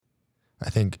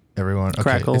think everyone... Okay,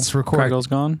 Crackle. it's recording. Crackle's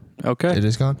gone? Okay. It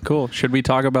is gone? Cool. Should we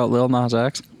talk about Lil Nas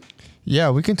X?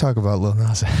 Yeah, we can talk about Lil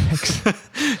Nas X.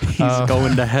 He's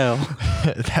going to hell.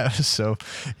 That was so...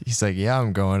 He's like, yeah,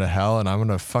 I'm going to hell, and I'm going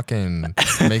to fucking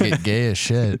make it gay as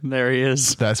shit. There he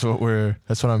is. That's what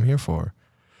I'm here for.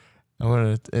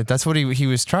 That's what he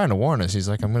was trying to warn us. He's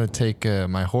like, I'm going to take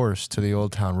my horse to the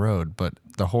Old Town Road, but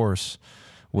the horse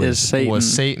was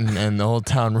Satan, and the Old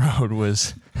Town Road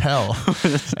was hell.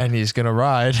 And he's going to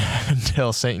ride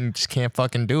until Satan just can't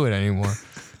fucking do it anymore.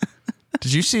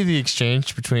 Did you see the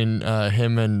exchange between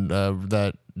him and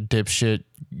that dipshit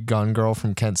gun girl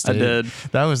from Kent State? I did.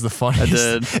 That was the funniest.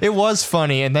 I did. It was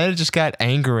funny, and then it just got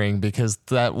angering because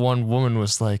that one woman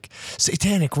was like,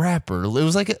 satanic rapper. It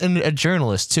was like a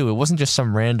journalist, too. It wasn't just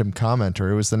some random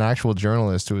commenter. It was an actual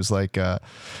journalist who was like,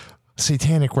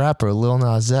 satanic rapper Lil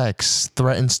Nas X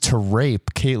threatens to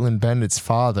rape Caitlyn Bennett's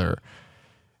father.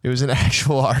 It was an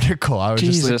actual article. I was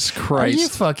Jesus just like, Christ. Are you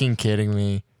fucking kidding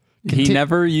me? He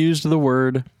never used the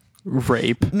word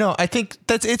rape. No, I think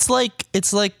it's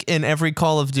like in every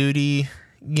Call of Duty,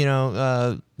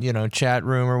 chat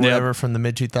room or whatever from the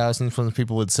mid 2000s when the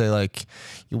people would say like,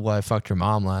 "Well, I fucked your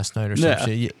mom last night" or some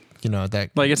shit. That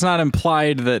like it's not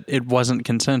implied that it wasn't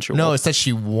consensual. No, it's that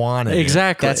she wanted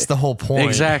exactly. It. That's the whole point.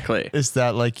 Exactly. Is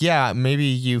that like, yeah, maybe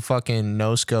you fucking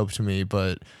no scoped me,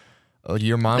 but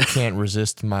your mom can't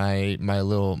resist my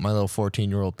little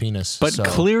 14-year-old penis. But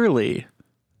clearly,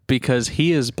 because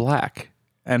he is black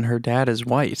and her dad is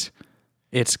white,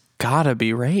 it's gotta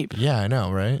be rape. Yeah, I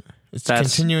know, right? It's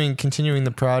continuing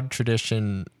the proud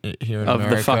tradition here in of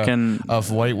America of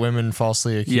white women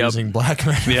falsely accusing black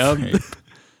men of rape.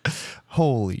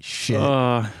 Holy shit.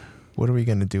 What are we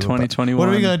going to do 2021. What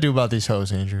are we going to do about these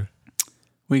hoes, Andrew?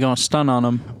 We going to stun on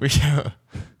them.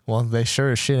 Well, they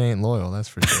sure as shit ain't loyal, that's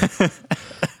for sure.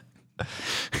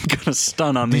 Gonna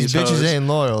stun on these bitches hoes. ain't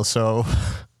loyal, so...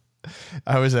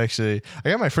 I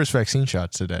got my first vaccine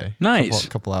shots today. Nice. A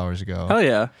couple hours ago. Hell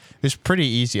yeah. It was pretty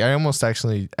easy. I almost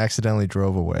actually accidentally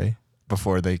drove away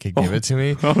before they could give it to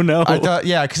me. Oh no. I thought,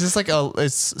 yeah, because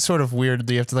it's sort of weird.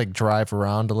 You have to like drive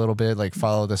around a little bit, like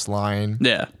follow this line.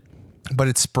 Yeah. But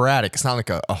it's sporadic. It's not like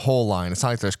a whole line. It's not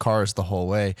like there's cars the whole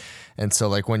way. And so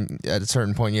like when at a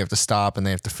certain point you have to stop and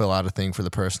they have to fill out a thing for the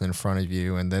person in front of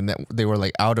you. And then they were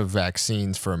like out of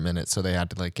vaccines for a minute. So they had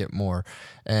to like get more.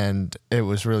 And it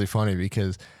was really funny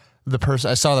because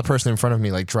I saw the person in front of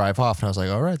me like drive off and I was like,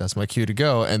 all right, that's my cue to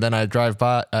go. And then I drive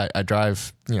past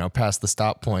the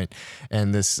stop point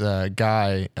and this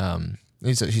guy,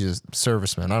 he's a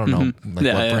serviceman. I don't know what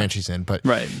branch he's in, but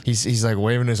he's like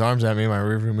waving his arms at me in my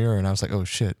rearview mirror, and I was like, "Oh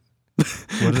shit,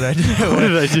 what did I do? What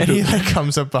did I do?" And he like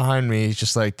comes up behind me. He's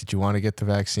just like, "Did you want to get the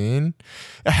vaccine?"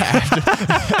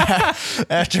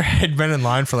 After I'd been in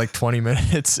line for like 20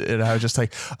 minutes, and I was just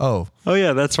like, "Oh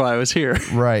yeah, that's why I was here."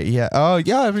 Right? Yeah. Oh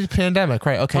yeah, it was a pandemic.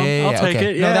 Right? Okay. I'll take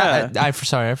it. Yeah. No,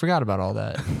 sorry, I forgot about all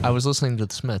that. I was listening to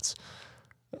the Smiths.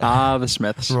 The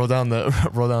Smiths. Roll down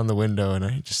the window, and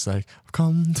I just like,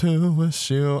 come to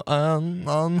wish you an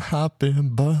unhappy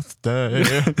birthday.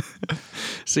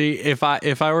 See, if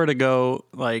I were to go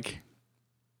like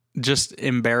just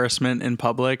embarrassment in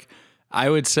public, I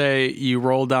would say you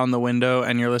roll down the window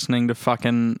and you're listening to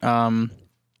fucking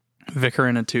Vicar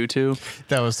in a Tutu.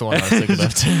 That was the one I was thinking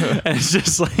of too. And it's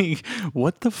just like,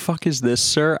 what the fuck is this,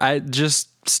 sir? I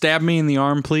just stab me in the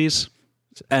arm, please.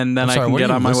 And then I can get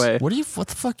on my way. What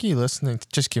the fuck are you listening to?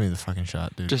 Just give me the fucking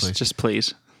shot, dude. Just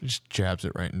please. Just jabs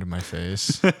it right into my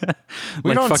face. Like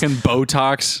fucking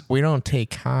Botox. We don't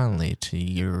take kindly to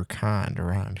your kind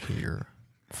around here,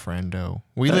 friendo.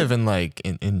 We live in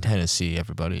in Tennessee,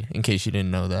 everybody, in case you didn't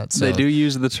know that. So. They do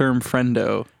use the term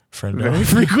friendo. Very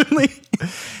frequently.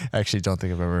 Actually, don't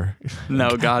think I've ever.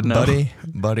 No, God, no.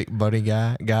 Buddy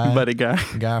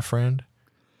guy friend.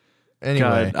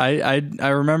 Anyway, God, I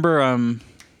remember.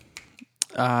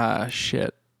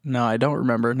 Shit. No, I don't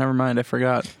remember. Never mind. I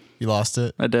forgot. You lost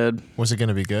it? I did. Was it going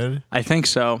to be good? I think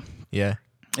so. Yeah.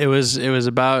 It was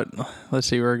about. Let's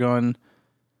see. We're going.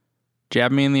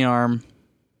 Jab me in the arm.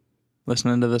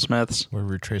 Listening to the Smiths. We're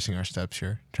retracing our steps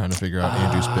here, trying to figure out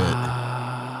Andrew's bit.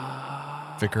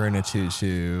 Vicar in a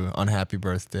Tutu. Unhappy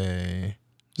birthday.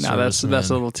 No, that's a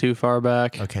little too far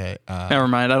back. Okay. Never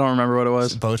mind. I don't remember what it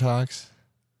was. Botox.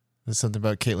 There's something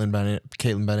about Caitlyn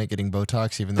Bennett getting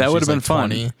Botox, even though that would have been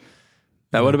 20. fun.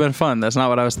 That would have been fun. That's not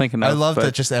what I was thinking of. I love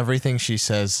that just everything she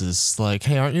says is like,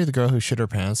 hey, aren't you the girl who shit her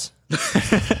pants?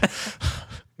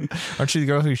 Aren't you the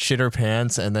girl who shit her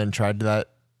pants and then tried to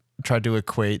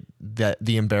equate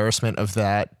the embarrassment of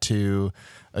that to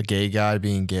a gay guy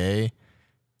being gay?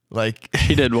 Like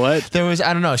He did what? there was,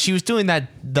 I don't know. She was doing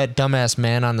that dumbass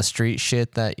man on the street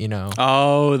shit that, you know.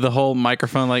 Oh, the whole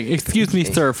microphone, like, excuse me,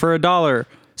 sir, for $1.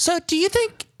 So do you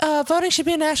think voting should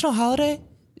be a national holiday?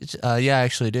 Yeah, I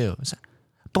actually do.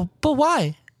 But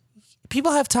why?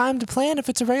 People have time to plan if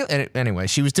it's a regular. Anyway,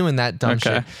 she was doing that dumb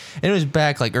shit. And it was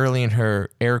back like early in her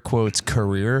air quotes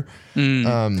career.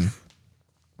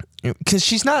 Because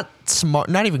she's not smart,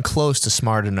 not even close to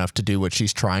smart enough to do what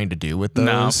she's trying to do with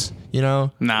those. You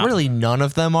know, really none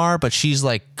of them are, but she's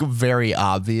like very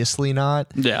obviously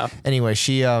not. Yeah. Anyway,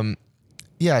 she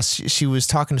was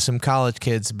talking to some college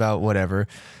kids about whatever,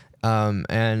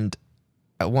 and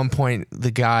at one point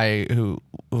the guy who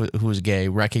was gay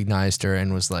recognized her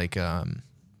and was like, it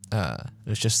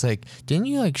was just like, didn't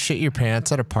you like shit your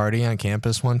pants at a party on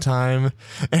campus one time?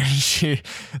 And she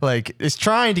like is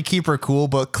trying to keep her cool,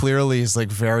 but clearly is like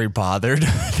very bothered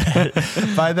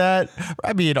by that.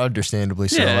 I mean, understandably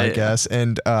so, I guess.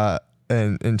 And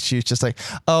she's just like,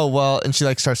 oh, well, and she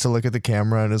like starts to look at the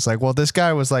camera and is like, well, this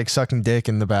guy was like sucking dick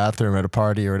in the bathroom at a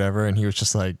party or whatever. And he was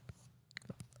just like,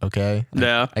 okay.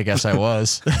 Yeah. I guess I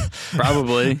was.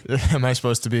 Probably. Am I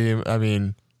supposed to be? I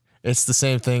mean, it's the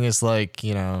same thing as like,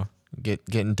 you know,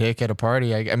 getting dick at a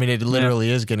party. I mean, it literally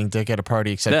is getting dick at a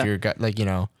party, except you're like, you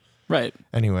know. Right.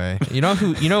 Anyway, you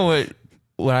know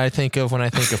what I think of when I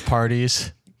think of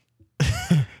parties?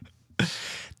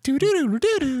 Do do do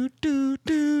do do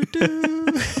do do.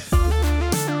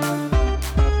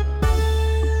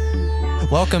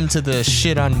 Welcome to the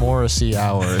Shit on Morrissey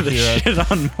hour.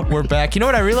 We're back. You know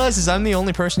what I realized is I'm the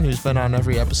only person who's been on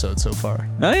every episode so far.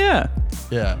 Oh yeah.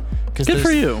 Yeah. Good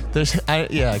for you. Good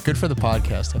for the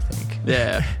podcast, I think.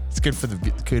 Yeah. It's good for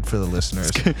the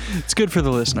listeners. It's good for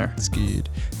the listener. It's good.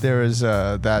 There was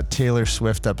that Taylor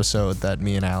Swift episode that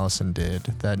me and Allison did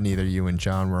that neither you and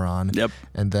John were on. Yep.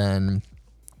 And then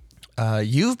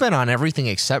you've been on everything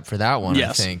except for that one,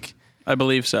 yes, I think. I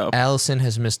believe so. Allison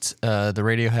has missed the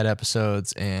Radiohead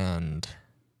episodes and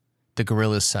the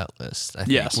Gorillaz set list, I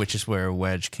think, yes, which is where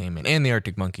Wedge came in, and the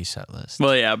Arctic Monkeys set list.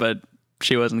 Well, yeah, but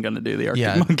she wasn't going to do the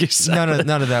Arctic Monkeys set.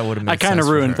 None of that would have made sense. I kind of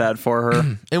ruined that for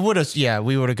her. It would have, yeah,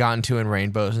 we would have gotten to In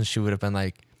Rainbows, and she would have been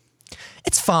like,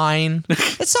 it's fine.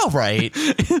 It's all right.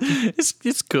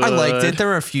 It's good. I liked it. There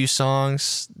were a few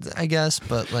songs, I guess,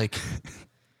 but like,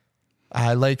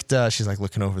 I liked, she's like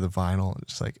looking over the vinyl, and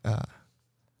it's like,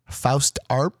 Faust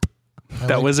Arp.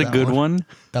 That was a good one.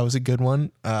 That was a good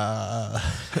one.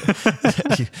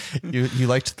 You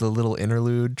liked the little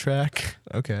interlude track?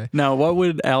 Okay. Now, what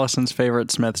would Allison's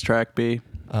favorite Smiths track be?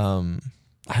 I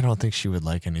don't think she would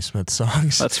like any Smith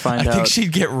songs. Let's find out. I think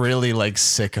she'd get really like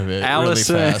sick of it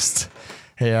Allison. really fast.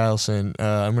 Hey Allison,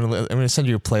 I'm gonna send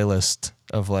you a playlist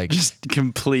of like just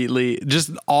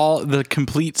all the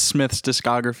complete Smiths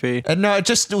discography. And no,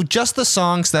 just the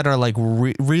songs that are like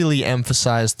really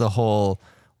emphasize the whole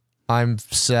I'm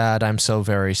sad, I'm so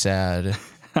very sad.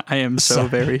 I am so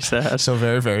very sad. So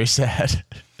very, very sad.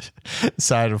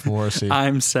 Side of Morrissey.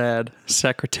 I'm sad.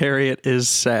 Secretariat is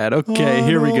sad. Okay,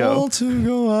 here we go. I want to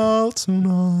go out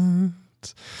tonight.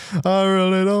 I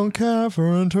really don't care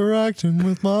for interacting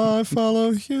with my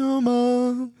fellow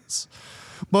humans.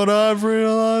 But I've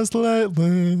realized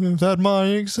lately that my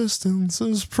existence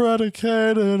is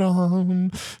predicated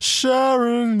on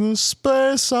sharing the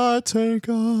space I take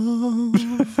up.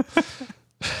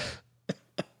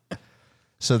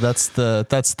 So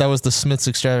that was the Smiths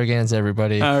Extravaganza,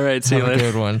 everybody. All right, see you later. Have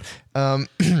a good one.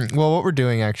 Well, what we're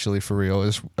doing actually for real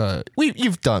is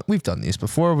we've done these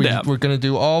before. We're gonna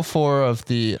do all 4 of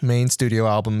the main studio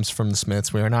albums from the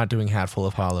Smiths. We are not doing Hatful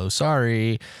of Hollow.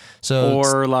 Sorry. So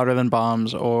or Louder Than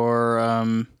Bombs, or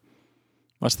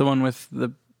what's the one with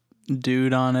the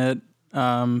dude on it?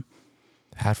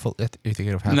 Hatful. You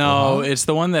thinking of Hatful? No, it's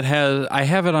the one that has. I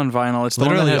have it on vinyl. It's the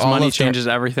one that has Money Changes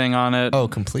Everything on it. Oh,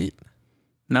 Complete.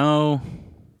 No.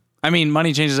 I mean,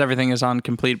 Money Changes Everything is on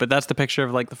Complete, but that's the picture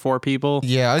of like the 4 people.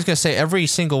 Yeah, I was gonna say every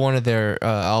single one of their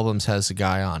albums has a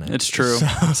guy on it. It's true.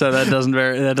 So that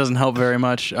doesn't help very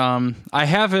much. I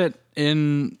have it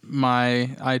in my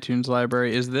iTunes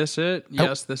library. Is this it?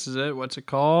 Yes, this is it. What's it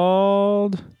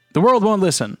called? The World Won't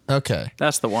Listen. Okay.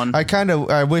 That's the one.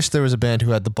 I wish there was a band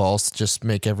who had the balls to just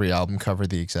make every album cover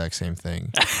the exact same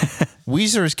thing.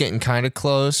 Weezer is getting kind of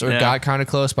close, or got kind of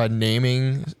close by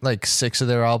naming like 6 of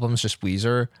their albums just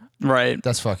Weezer. Right.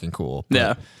 That's fucking cool.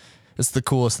 Yeah. It's the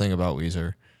coolest thing about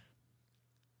Weezer.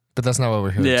 But that's not what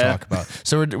we're here to talk about.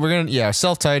 So we're gonna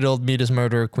self-titled, Meat is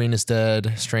Murder, Queen is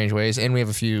Dead, Strange Ways, and we have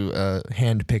a few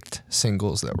hand-picked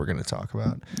singles that we're gonna talk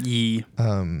about. Yeah.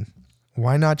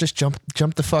 why not just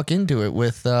jump the fuck into it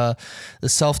with the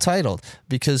self-titled?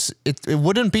 Because it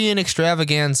wouldn't be an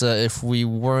extravaganza if we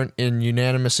weren't in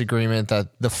unanimous agreement that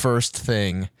the first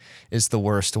thing is the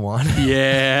worst one.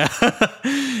 Yeah.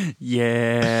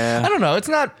 Yeah. I don't know. It's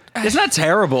not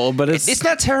terrible, but it's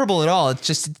not terrible at all. It's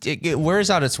just it wears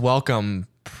out its welcome.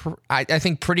 I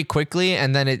think pretty quickly,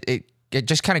 and then it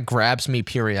just kind of grabs me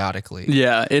periodically.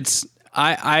 Yeah,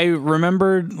 I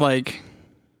remembered like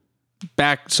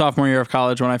back sophomore year of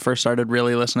college when I first started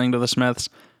really listening to the Smiths.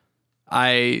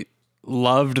 I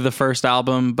loved the first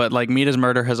album, but like Meat is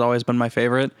Murder has always been my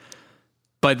favorite.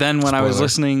 But then when I was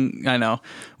listening,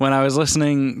 when I was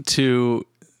listening to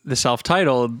the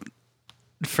self-titled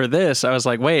for this, I was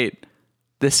like, wait,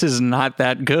 this is not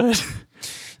that good.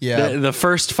 Yeah. The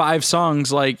first 5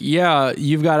 songs, like, yeah,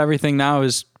 You've Got Everything Now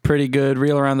is pretty good.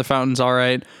 Reel Around the Fountain's all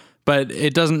right. But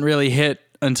it doesn't really hit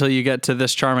until you get to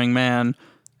This Charming Man.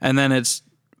 And then it's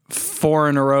 4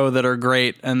 in a row that are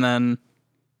great. And then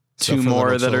 2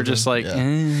 more that are just like,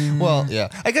 Well, yeah.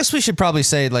 I guess we should probably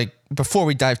say, like, before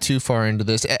we dive too far into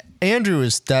this, Andrew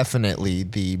is definitely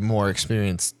the more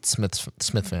experienced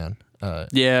Smith fan.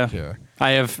 Yeah. Here.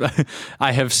 I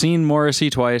have seen Morrissey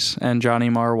twice and Johnny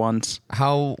Marr once.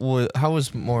 How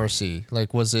was Morrissey?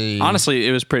 Like, was he... Honestly,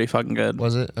 it was pretty fucking good.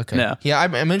 Was it? Okay. Yeah. Yeah,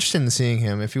 I'm interested in seeing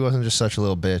him. If he wasn't just such a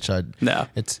little bitch, No.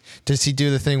 Does he do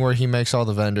the thing where he makes all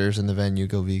the vendors in the venue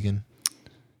go vegan?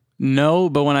 No,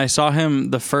 but when I saw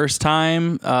him the first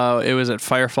time, it was at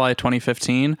Firefly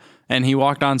 2015, and he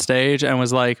walked on stage and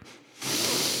was like,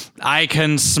 I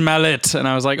can smell it. And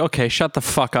I was like, okay, shut the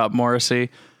fuck up, Morrissey.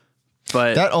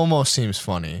 But that almost seems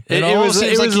funny. It almost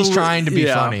seems like he's trying to be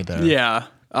funny there. Yeah.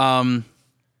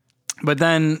 But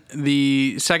then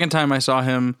the second time I saw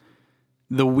him,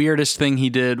 the weirdest thing he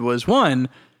did was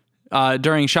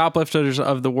during Shoplifters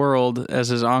of the World as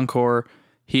his encore,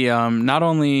 he not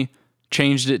only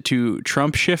changed it to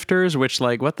Trump Shifters, which,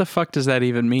 like, what the fuck does that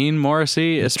even mean,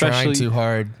 Morrissey? Especially trying too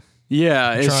hard.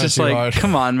 Yeah, it's just like, hard.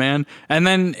 Come on, man. And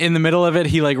then in the middle of it,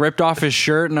 he like ripped off his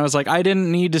shirt, and I was like, I didn't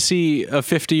need to see a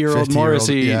 50-year-old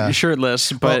Morrissey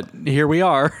shirtless, but here we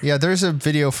are. Yeah, there's a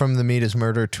video from the Meat is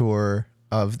Murder tour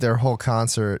of their whole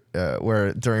concert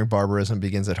where during Barbarism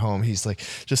Begins at Home, he's like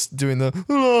just doing the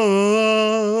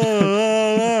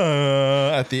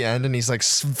at the end, and he's like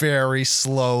very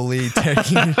slowly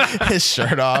taking his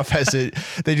shirt off as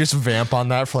they just vamp on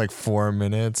that for like 4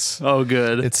 minutes. Oh,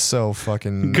 good. It's so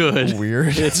fucking good.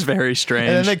 Weird. It's very strange.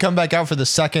 And then they come back out for the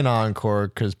second encore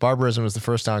because Barbarism was the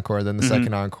first encore, then the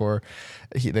second encore.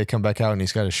 They come back out and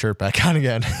he's got his shirt back on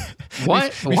again.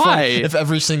 What? Why? If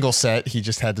every single set he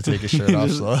just had to take his shirt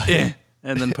off slowly.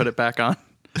 And then put it back on.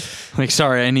 Like,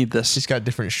 sorry, I need this. He's got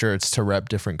different shirts to rep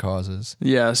different causes.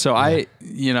 Yeah. So I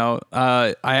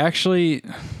actually,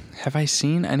 have I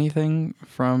seen anything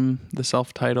from the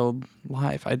self-titled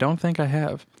live? I don't think I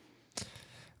have.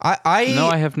 No,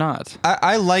 I have not.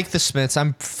 I like the Smiths.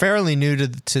 I'm fairly new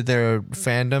to their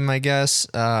fandom, I guess.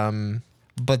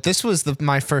 But this was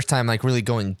my first time like really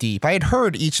going deep. I had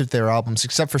heard each of their albums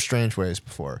except for Strange Ways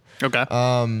before. Okay.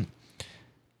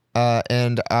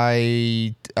 And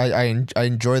I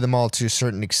enjoy them all to a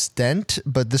certain extent,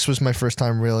 but this was my first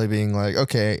time really being like,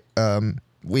 okay,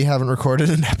 we haven't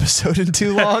recorded an episode in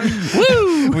too long.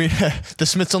 Woo! The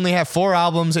Smiths only have 4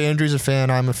 albums. Andrew's a fan.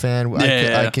 I'm a fan.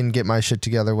 I can get my shit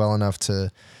together well enough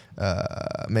to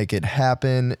make it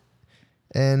happen.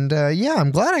 And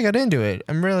I'm glad I got into it.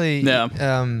 I'm really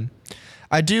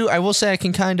I will say I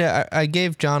can I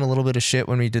gave John a little bit of shit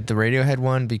when we did the Radiohead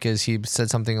one because he said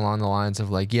something along the lines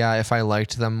of like, yeah, if I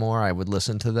liked them more, I would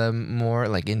listen to them more,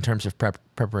 like in terms of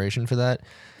preparation for that.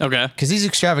 Okay. Because these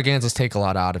extravaganzas take a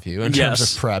lot out of you in terms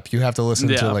of prep. You have to listen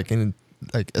to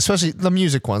especially the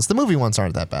music ones. The movie ones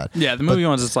aren't that bad. Yeah, the movie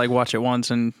ones, it's like watch it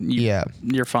once and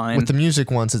you're fine. With the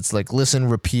music ones, it's like listen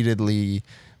repeatedly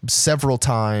several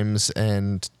times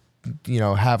and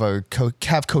have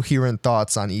coherent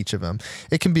thoughts on each of them.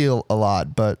 It can be a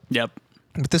lot, but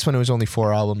with this one it was only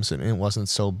 4 albums and it wasn't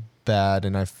so bad,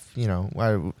 and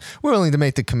we're willing to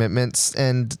make the commitments.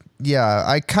 And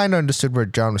I kind of understood where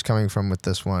John was coming from with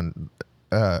this one,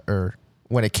 or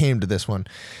when it came to this one,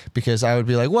 because I would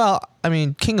be like, well, I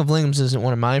mean, King of Limbs isn't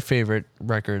one of my favorite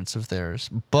records of theirs,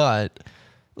 but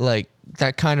like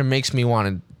that kind of makes me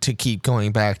want to keep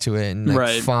going back to it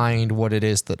and find what it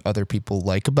is that other people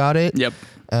like about it. Yep.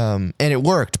 And it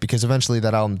worked because eventually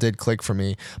that album did click for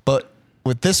me. But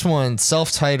with this one,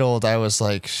 self-titled, I was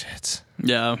like, shit.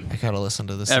 Yeah. I gotta listen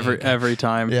to this every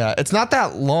time. Yeah. It's not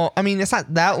that long. I mean, it's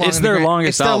not that long. It's their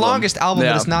longest album. It's their longest album,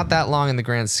 but it's not that long in the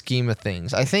grand scheme of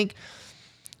things. I think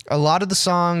a lot of the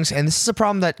songs, and this is a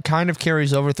problem that kind of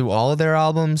carries over through all of their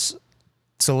albums,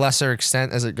 to lesser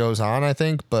extent as it goes on, I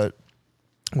think. But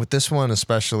with this one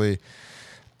especially,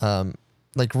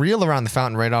 like Reel Around the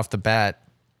Fountain right off the bat,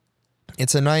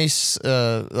 it's a nice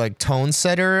like tone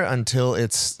setter until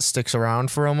it sticks around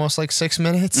for almost like 6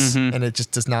 minutes, and it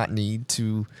just does not need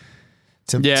to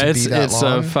it's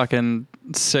long. A fucking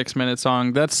 6 minute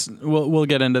song. We'll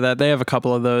get into that. They have a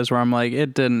couple of those where I'm like,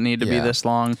 it didn't need to be this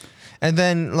long. And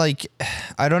then, like,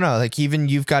 I don't know, like, even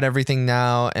You've Got Everything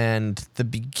Now and the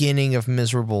beginning of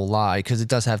Miserable Lie, because it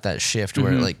does have that shift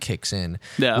where it, like, kicks in,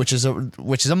 which is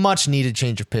a much needed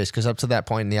change of pace, because up to that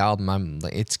point in the album,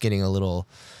 it's getting a little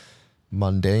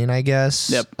mundane, I guess.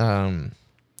 Yep.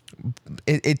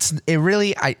 It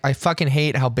really, I fucking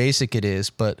hate how basic it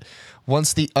is, but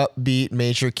once the upbeat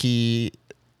major key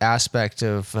aspect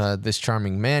of This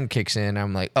Charming Man kicks in,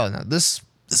 I'm like, oh, no, this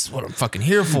is what I'm fucking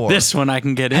here for. This one I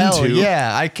can get Hell into.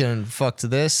 Yeah, I can fuck to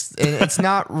this. And it's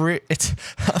not it's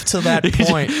up to that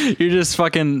point. You're just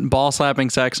fucking ball slapping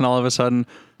sex, and all of a sudden,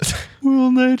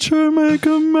 will nature make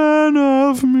a man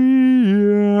of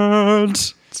me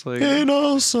yet? It's like, I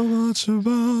know so much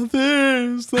about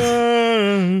these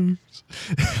things.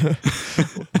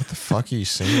 What the fuck are you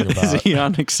singing about? Is he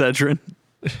on Excedrin?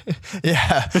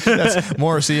 Yeah, that's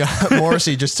Morrissey.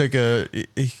 Morrissey just took a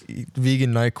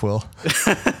vegan NyQuil.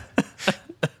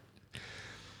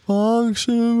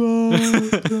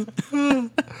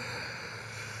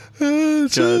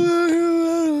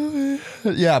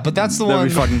 Yeah, but that's the one. That'd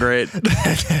be fucking great.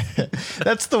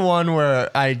 That's the one where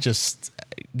I just,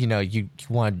 you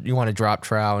want to drop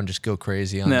trowel and just go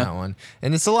crazy on that one.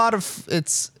 And it's a lot of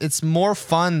it's more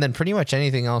fun than pretty much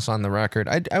anything else on the record.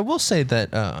 I will say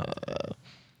that.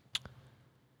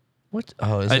 What?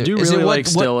 Oh, I do really like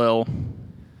Still Ill.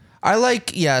 I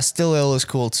like, Still Ill is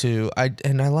cool too. I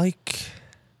like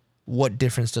What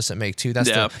Difference Does It Make too? That's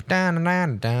the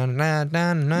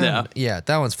yeah,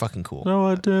 that one's fucking cool. So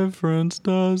what difference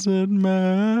does it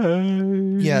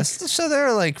make? Yes, so there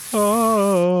are like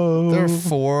there are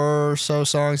 4 or so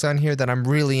songs on here that I'm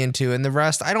really into, and the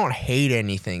rest I don't hate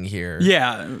anything here.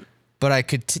 Yeah. But I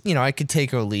could, I could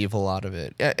take or leave a lot of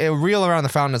it. Reel Around the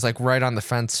Fountain is like right on the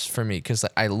fence for me because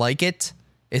I like it.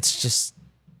 It's just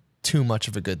too much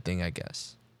of a good thing, I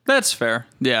guess. That's fair.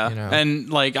 Yeah. And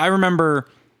like, I remember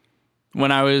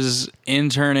when I was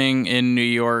interning in New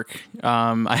York,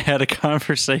 I had a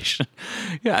conversation,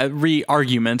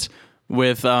 argument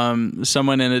with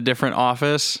someone in a different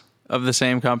office of the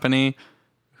same company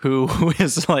who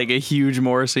is like a huge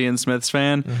Morrissey and Smiths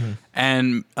fan.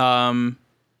 And,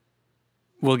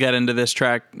 we'll get into this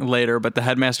track later, but the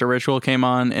Headmaster Ritual came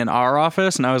on in our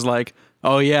office, and I was like,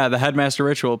 oh yeah, the Headmaster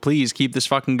Ritual, please keep this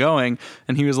fucking going.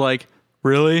 And he was like,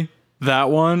 really?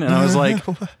 That one? And I was like,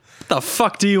 what the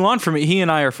fuck do you want from me? He and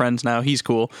I are friends now. He's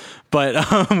cool.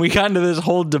 But we got into this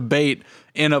whole debate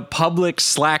in a public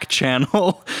Slack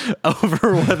channel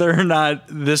over whether or not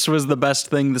this was the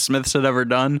best thing the Smiths had ever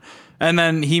done. And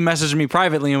then he messaged me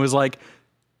privately and was like,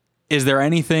 is there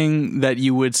anything that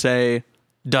you would say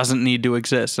doesn't need to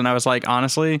exist? And I was like,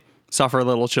 honestly, Suffer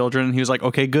Little Children. And he was like,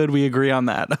 okay, good, we agree on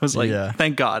that. I was like,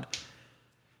 thank God.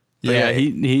 But yeah,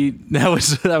 he that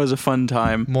was a fun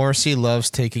time. Morrissey loves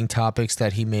taking topics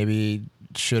that he maybe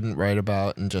shouldn't write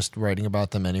about and just writing about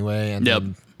them anyway, and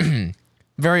then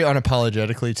very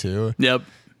unapologetically too. Yep.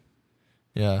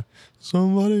 Yeah.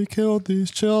 Somebody killed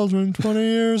these children 20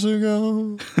 years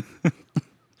ago.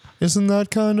 Isn't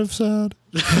that kind of sad?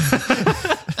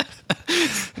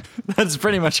 That's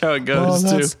pretty much how it goes,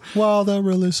 too. Wow, that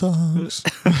really sucks.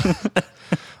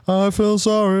 I feel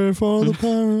sorry for the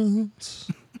parents.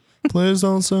 Please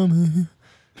don't sue me.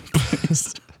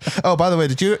 Oh, by the way,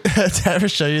 did I ever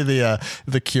show you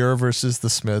the Cure versus the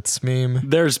Smiths meme?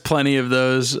 There's plenty of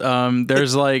those.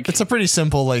 There's it's a pretty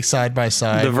simple like side by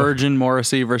side. The Virgin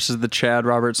Morrissey versus the Chad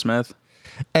Robert Smith.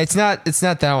 It's not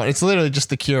that one. It's literally just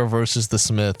the Cure versus the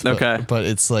Smith. Okay. But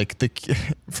it's like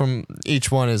from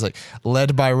each one is like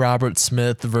led by Robert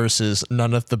Smith versus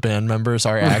none of the band members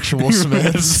are actual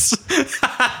Smiths.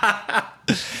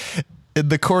 In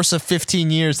the course of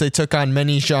 15 years, they took on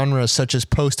many genres such as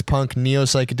post-punk,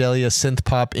 neo-psychedelia,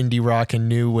 synth-pop, indie rock, and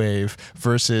new wave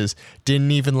versus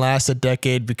didn't even last a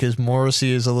decade because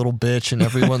Morrissey is a little bitch and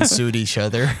everyone sued each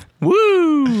other.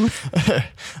 Woo!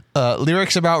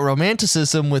 Lyrics about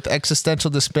romanticism with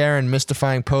existential despair and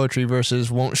mystifying poetry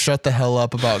versus won't shut the hell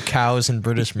up about cows and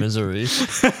British misery.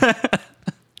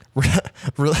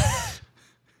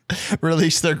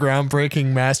 Released their groundbreaking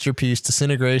masterpiece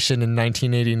Disintegration in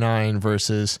 1989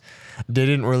 versus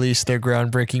didn't release their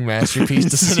groundbreaking masterpiece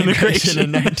Disintegration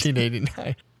in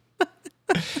 1989.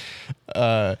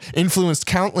 Influenced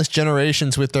countless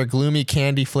generations with their gloomy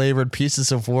candy flavored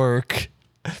pieces of work.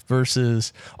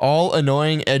 versus all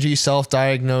annoying, edgy,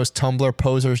 self-diagnosed Tumblr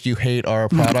posers you hate are a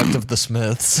product of the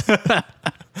Smiths.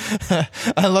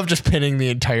 I love just pinning the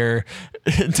entire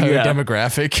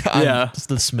demographic on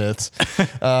the Smiths.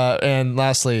 And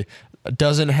lastly,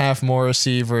 doesn't have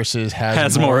Morrissey versus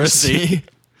has Morrissey.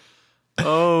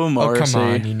 Oh, Morrissey. Oh, come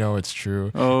on. You know it's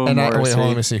true. Oh, and Morrissey. Wait, hold on.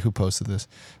 Let me see who posted this.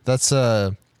 That's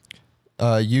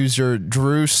user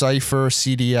Drew Cypher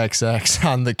CDXX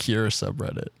on the Cure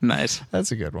subreddit. Nice.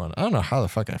 That's a good one. I don't know how the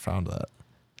fuck I found that.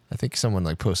 I think someone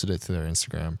like posted it to their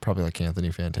Instagram, probably like Anthony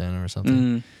Fantana or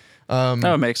something. That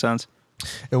would make sense.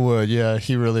 It would, yeah.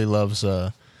 He really loves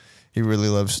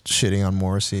shitting on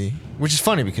Morrissey, which is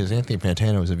funny because Anthony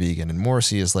Fantana was a vegan, and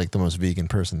Morrissey is like the most vegan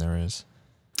person there is.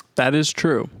 That is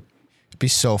true. It'd be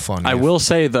so funny. I will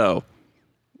say though,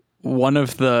 one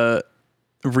of the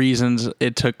reasons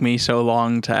it took me so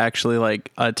long to actually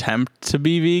like attempt to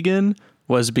be vegan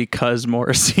was because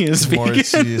Morrissey is vegan.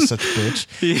 Morrissey is such a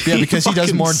bitch. Yeah, because he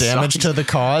does more damage to the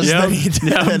cause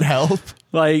than help.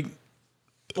 Like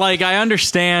I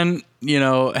understand,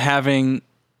 having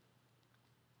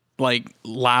like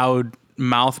loud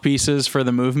mouthpieces for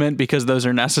the movement because those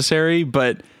are necessary,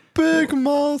 but big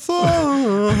mouth.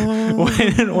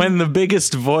 when the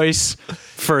biggest voice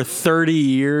for 30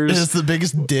 years is the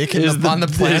biggest dick on the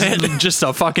planet, just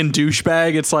a fucking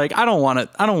douchebag. It's like, I don't want it.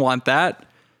 I don't want that.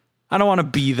 I don't want to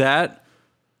be that.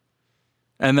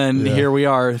 And then here we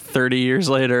are 30 years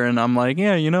later, and I'm like,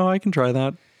 yeah, I can try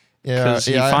that. Yeah, because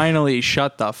he finally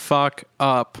shut the fuck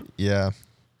up. Yeah.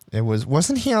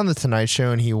 Wasn't he on the Tonight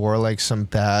Show and he wore like some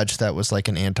badge that was like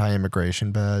an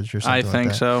anti-immigration badge or something? I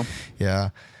think so. Yeah.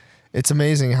 It's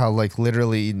amazing how like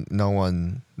literally no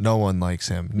one likes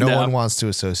him. No one wants to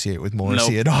associate with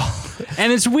Morrissey at all.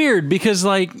 And it's weird because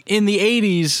like in the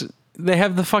 80s they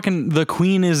have the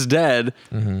Queen is dead,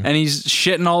 and he's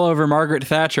shitting all over Margaret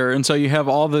Thatcher, and so you have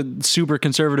all the super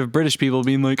conservative British people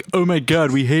being like, oh my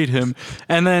god, we hate him.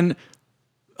 And then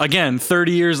again,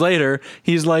 30 years later,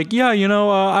 he's like, yeah,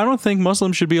 I don't think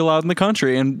Muslims should be allowed in the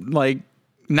country. And like,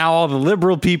 now all the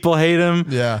liberal people hate him.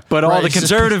 Yeah. But all the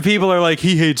conservative people are like,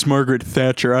 he hates Margaret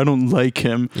Thatcher. I don't like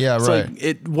him. Yeah, it's right.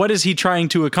 Like, what is he trying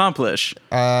to accomplish?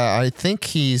 I think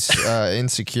he's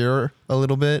insecure a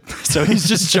little bit. So he's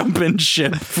just jumping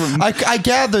ship from... I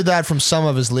gathered that from some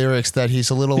of his lyrics that he's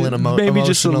a little maybe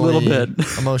just a little bit.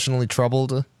 Emotionally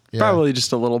troubled. Yeah. Probably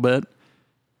just a little bit.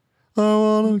 I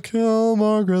want to kill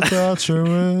Margaret Thatcher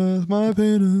with my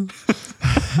penis.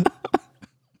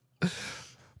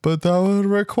 But that would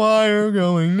require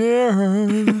going near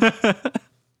her.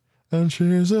 And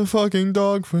she's a fucking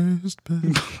dog-faced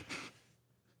bitch.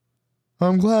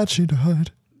 I'm glad she died.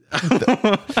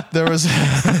 There was...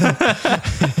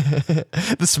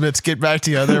 the Smiths get back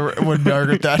together when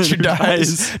Margaret Thatcher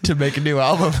dies to make a new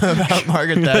album about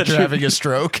Margaret Thatcher having a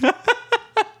stroke.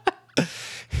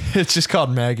 It's just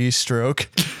called Maggie's Stroke.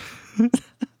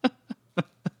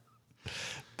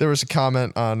 There was a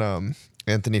comment on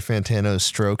Anthony Fantano's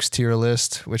strokes tier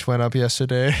list, which went up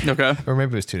yesterday. Okay. Or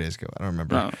maybe it was 2 days ago. I don't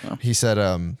remember. No. He said,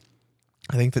 I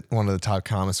think that one of the top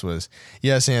comments was,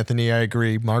 yes, Anthony, I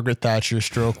agree. Margaret Thatcher's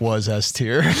stroke was S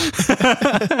tier.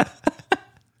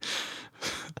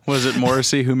 Was it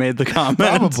Morrissey who made the comment?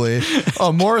 Probably.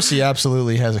 Oh, Morrissey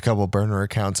absolutely has a couple burner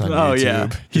accounts on YouTube. Oh, yeah.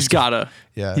 He's gotta.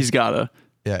 Yeah. He's gotta.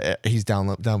 Yeah, he's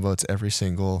downvotes every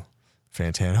single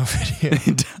Fantano video.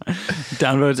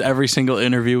 Downvotes every single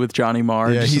interview with Johnny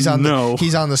Marr. Yeah, he's on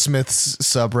the Smith's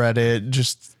subreddit,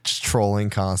 just trolling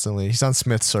constantly. He's on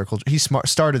Smith's Circle. He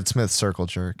started Smith's Circle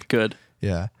Jerk. Good.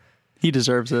 Yeah. He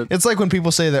deserves it. It's like when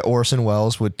people say that Orson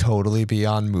Welles would totally be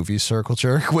on movie Circle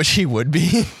Jerk, which he would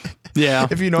be. Yeah.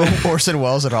 If you know Orson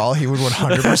Welles at all, he would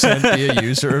 100% be a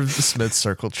user of the Smith's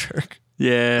Circle Jerk.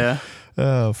 Yeah.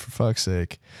 Oh, for fuck's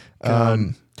sake.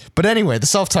 But anyway, the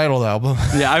self-titled album.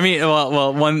 Yeah, I mean,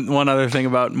 well, one other thing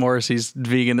about Morrissey's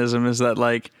veganism is that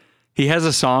like he has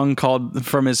a song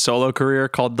from his solo career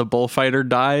called "The Bullfighter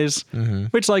Dies,"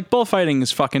 which like bullfighting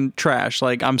is fucking trash.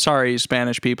 Like, I'm sorry,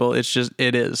 Spanish people, it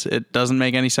is. It doesn't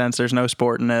make any sense. There's no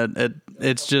sport in it.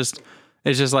 It's just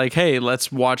like, hey,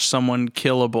 let's watch someone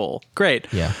kill a bull.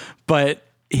 Great. Yeah. But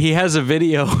he has a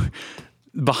video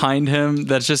behind him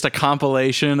that's just a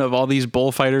compilation of all these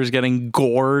bullfighters getting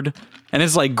gored, and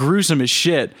it's like gruesome as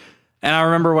shit. And I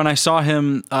remember when I saw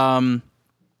him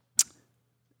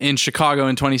in Chicago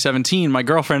in 2017, my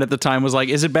girlfriend at the time was like,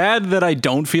 is it bad that I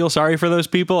don't feel sorry for those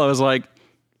people? I was like,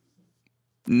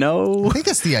 no. I think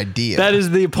that's the idea. That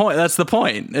is the point. That's the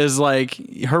point, is like,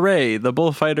 hooray, the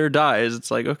bullfighter dies.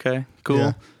 It's like, okay, cool.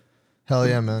 Yeah. Hell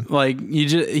yeah, man. Like,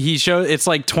 he showed, it's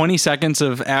like 20 seconds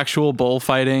of actual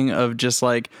bullfighting of just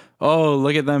like oh,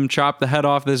 look at them chop the head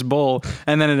off this bull.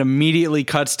 And then it immediately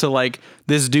cuts to like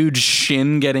this dude's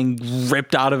shin getting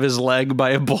ripped out of his leg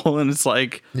by a bull. And it's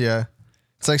like, yeah.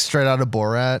 It's like straight out of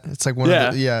Borat. It's like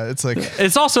it's like,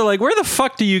 it's also like, where the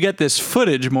fuck do you get this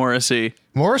footage, Morrissey?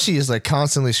 Morrissey is like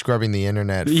constantly scrubbing the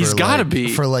internet. He's gotta like,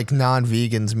 be. For like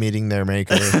non-vegans meeting their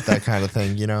maker, that kind of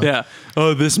thing, you know? Yeah.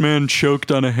 Oh, this man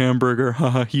choked on a hamburger.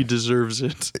 Haha, he deserves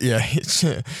it. Yeah. It's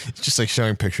just like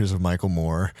showing pictures of Michael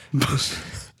Moore. This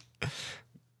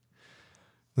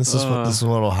is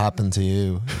what'll happen to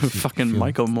you. Fucking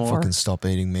Michael Moore. Fucking stop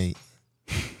eating meat.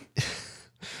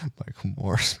 Michael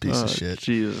Moore's piece of shit.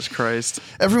 Jesus Christ.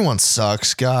 Everyone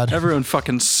sucks, God. Everyone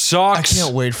fucking sucks. I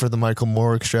can't wait for the Michael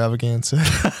Moore extravaganza.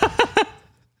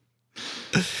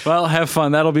 Well, have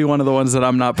fun. That'll be one of the ones that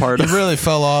I'm not part It of. really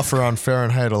fell off around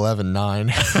Fahrenheit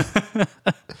 11.9.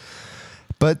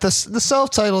 But the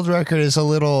self-titled record is a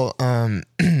little,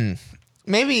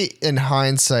 maybe in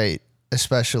hindsight,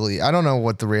 especially, I don't know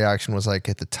what the reaction was like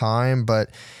at the time, but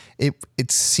it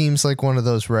seems like one of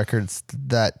those records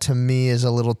that to me is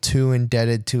a little too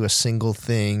indebted to a single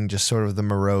thing, just sort of the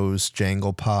morose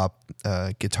jangle pop,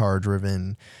 guitar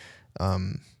driven,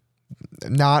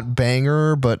 not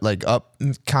banger, but like up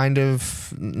kind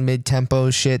of mid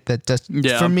tempo shit that does,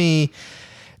 for me,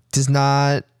 does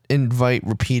not invite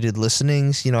repeated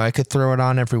listenings. You know, I could throw it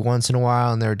on every once in a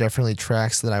while, and there are definitely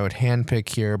tracks that I would handpick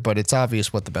here, but it's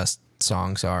obvious what the best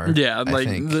songs are. Yeah, like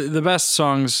the best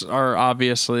songs are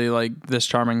obviously like This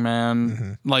Charming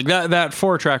Man. Like that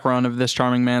 4-track run of This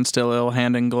Charming Man, Still Ill,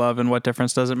 Hand in Glove, and What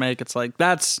Difference Does It Make? It's like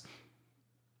that's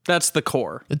the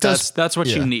core. That's what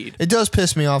you need. It does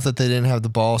piss me off that they didn't have the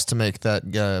balls to make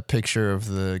that picture of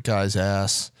the guy's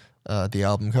ass the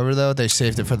album cover, though. They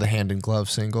saved it for the Hand in Glove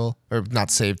single, or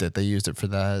not saved it, they used it for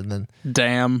that, and then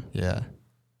damn. Yeah.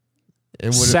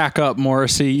 Sack up,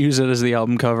 Morrissey. Use it as the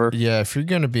album cover. Yeah, if you're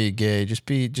gonna be gay, just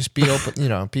be open. You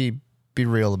know, be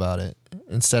real about it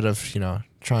instead of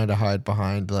trying to hide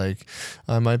behind like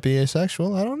I might be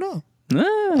asexual. I don't know.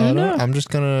 I don't know. I'm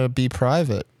just gonna be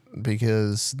private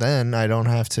because then I don't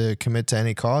have to commit to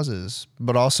any causes.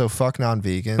 But also, fuck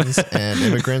non-vegans and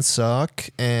immigrants suck.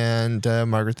 And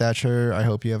Margaret Thatcher, I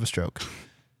hope you have a stroke.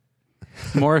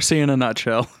 Morrissey in a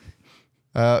nutshell.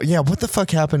 Yeah, what the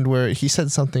fuck happened where he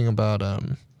said something about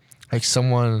like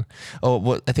someone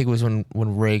what I think it was when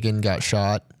Reagan got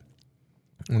shot.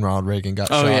 When Ronald Reagan got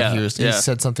shot, yeah, he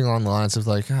said something along the lines of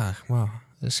like, well,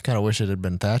 I just kind of wish it had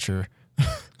been Thatcher.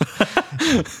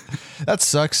 That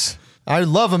sucks. I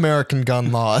love American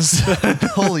gun laws.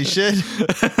 Holy shit.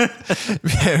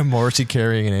 Morrissey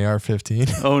carrying an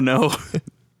AR-15. Oh no.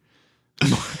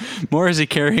 Morrissey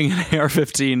carrying an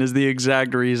AR-15 is the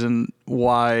exact reason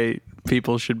why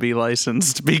people should be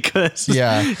licensed, because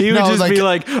he would just be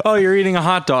like, oh, you're eating a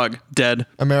hot dog, dead.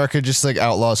 America just like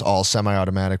outlaws all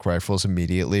semi-automatic rifles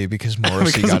immediately because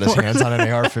Morrissey got his hands on an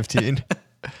AR-15.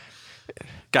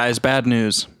 Guys, bad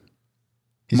news.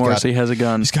 Morrissey has a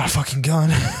gun. He's got a fucking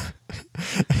gun.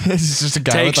 It's just a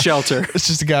guy. Take shelter. It's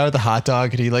just a guy with a hot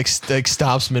dog, and he like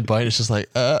stops mid-bite. It's just like,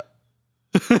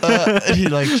 and he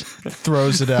like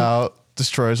throws it out,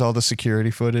 destroys all the security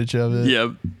footage of it.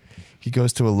 Yep. He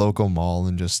goes to a local mall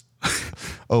and just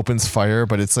opens fire,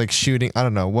 but it's like shooting. I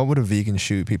don't know, what would a vegan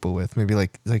shoot people with? Maybe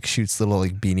like shoots little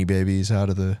like Beanie Babies out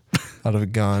of a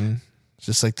gun. It's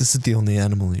just like, this is the only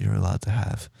animal you're allowed to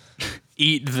have.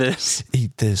 Eat this.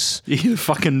 Eat this. Eat a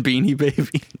fucking Beanie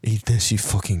Baby. Eat this, you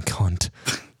fucking cunt.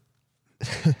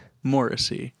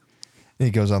 Morrissey. And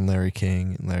he goes on Larry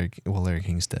King. Larry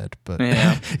King's dead, but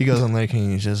yeah. He goes on Larry King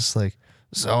and he's just like,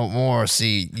 so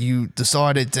Morrissey, you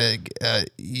decided to,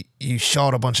 you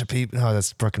shot a bunch of people. Oh,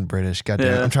 that's fucking British. Goddamn.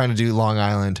 Yeah. I'm trying to do Long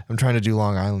Island,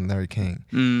 Larry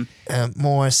King.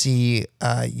 Morrissey,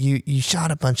 you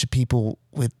shot a bunch of people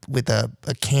with a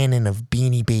cannon of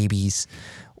Beanie Babies.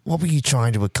 What were you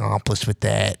trying to accomplish with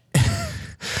that?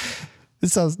 It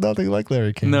sounds nothing like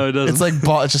Larry King. No, it doesn't. It's like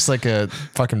it's just like a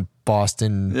fucking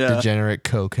Boston degenerate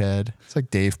cokehead. It's like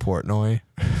Dave Portnoy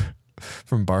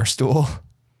from Barstool.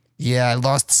 Yeah, I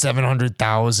lost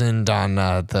 700,000 on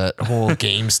the whole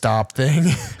GameStop thing.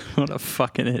 What a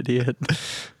fucking idiot.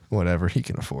 Whatever, he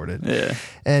can afford it. Yeah.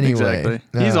 Anyway. Exactly.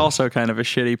 He's also kind of a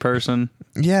shitty person.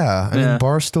 Yeah. I mean,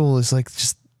 Barstool is like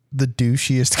just the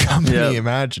douchiest company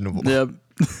imaginable. Yep.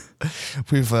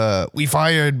 We've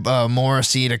hired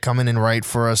Morrissey to come in and write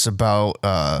for us about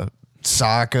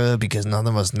soccer because none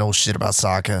of us know shit about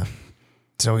soccer.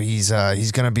 So he's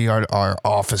gonna be our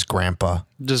office grandpa.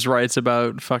 Just writes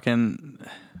about fucking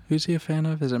Who's he a fan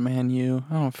of? Is it Man U?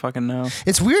 I don't fucking know.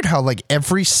 It's weird how like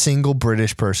every single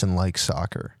British person likes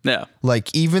soccer. Yeah.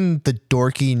 Like even the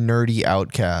dorky, nerdy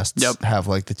outcasts Yep. have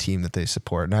like the team that they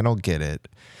support, and I don't get it.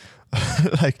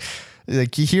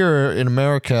 like you hear in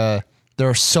America, there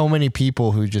are so many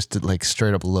people who just like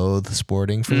straight up loathe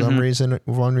sporting for some reason,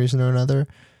 one reason or another.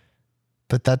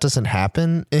 But that doesn't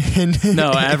happen.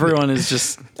 No, everyone is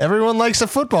just... Everyone likes a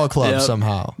football club Yep.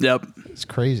 somehow. Yep. It's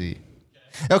crazy.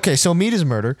 Okay, so Meat is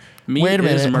Murder. Meat Wait a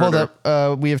minute, is Murder. hold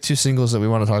up. We have 2 singles that we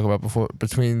want to talk about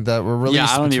between that were released. Yeah,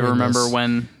 I don't even between remember this.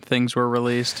 when things were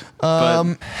released.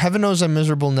 But Heaven Knows I'm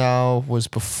Miserable Now was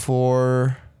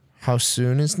before How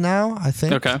Soon Is Now, I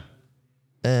think. okay,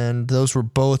 And those were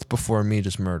both before Meat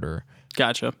is Murder.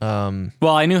 gotcha.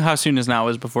 Well, I knew How Soon Is Now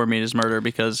was before Meat is Murder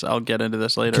because I'll get into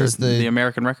this later. 'Cause The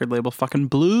American record label fucking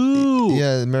blew.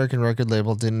 Yeah, the American record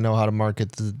label didn't know how to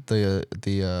market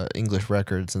the English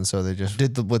records, and so they just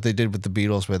did what they did with the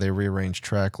Beatles, where they rearranged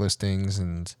track listings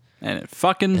and And it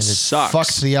fucking it sucks.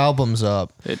 fucked the albums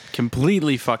up. It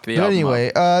completely fucked the But album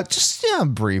anyway, up. just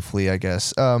briefly, I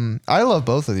guess. I love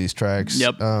both of these tracks.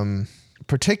 Yep.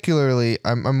 Particularly,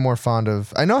 I'm more fond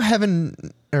of. I know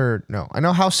I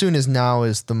know How Soon Is Now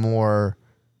is the more,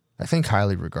 I think,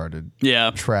 highly regarded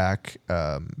Yeah. track.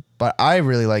 But I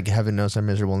really like Heaven Knows I'm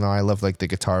Miserable Now. I love like the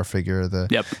guitar figure.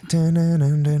 Yep.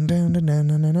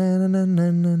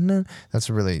 That's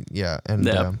really and.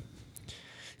 Yep.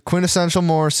 Quintessential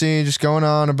Morrissey, just going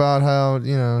on about how,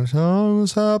 I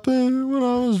was happy when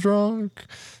I was drunk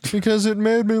because it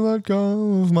made me let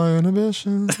go of my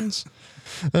inhibitions.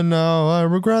 And now I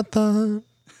regret that.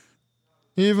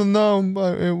 Even though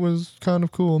it was kind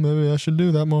of cool, maybe I should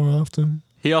do that more often.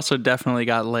 He also definitely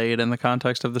got laid in the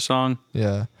context of the song.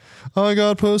 Yeah. I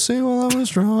got pussy while I was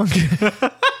drunk.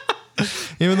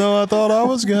 Even though I thought I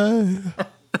was gay.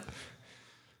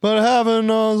 But heaven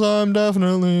knows I'm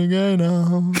definitely gay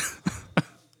now.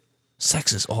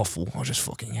 Sex is awful. I just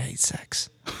fucking hate sex.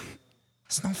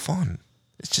 It's not fun.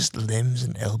 It's just limbs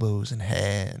and elbows and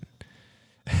hair.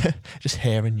 And just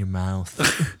hair in your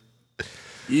mouth.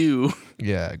 Ew.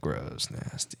 Yeah, gross,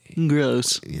 nasty.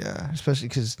 Gross. Yeah, especially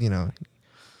because,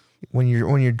 when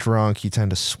you're drunk, you tend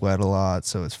to sweat a lot.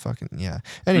 So it's fucking, yeah.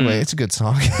 Anyway, it's a good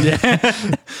song.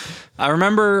 Yeah. I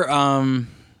remember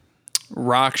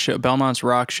Belmont's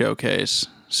Rock Showcase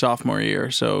sophomore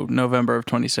year, so November of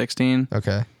 2016.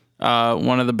 Okay.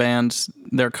 One of the bands,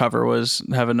 their cover was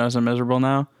Heaven Knows I'm Miserable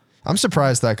Now. I'm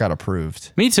surprised that got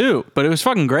approved. Me too, but it was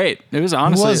fucking great. It was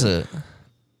honestly... Who was it?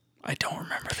 I don't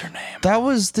remember their name. That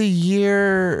was the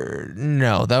year...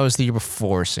 No, that was the year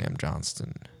before Sam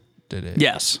Johnston did it.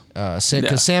 Yes.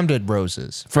 Because Sam did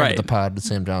Roses. Friend Right. of the pod,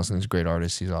 Sam Johnston is a great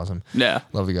artist. He's awesome. Yeah.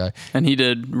 Love the guy. And he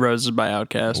did Roses by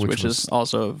Outkast, which is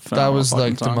also a That phenomenal was fucking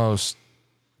like song. the most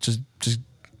just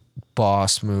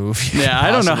boss move. Yeah,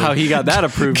 I don't know how he got that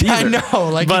approved either. I know,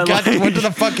 like But he went to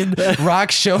the fucking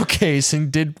rock showcase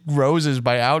and did Roses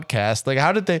by Outkast. Like,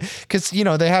 how did they? Because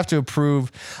they have to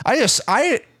approve.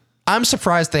 I'm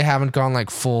surprised they haven't gone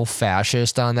like full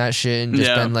fascist on that shit and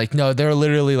just been like, no, there are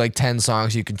literally like 10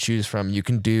 songs you can choose from. You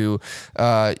can do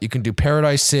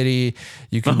Paradise City.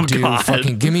 You can do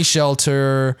fucking Gimme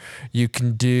Shelter. You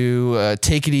can do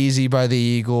Take It Easy by the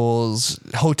Eagles,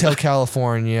 Hotel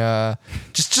California.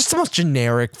 Just the most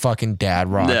generic fucking dad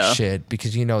rock shit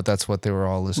because that's what they were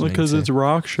all listening to. Because it's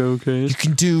Rock Showcase. You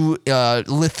can do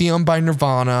Lithium by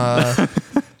Nirvana.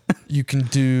 You can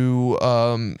do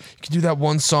that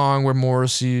one song where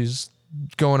Morrissey's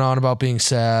going on about being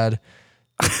sad.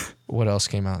 What else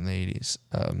came out in the 80s?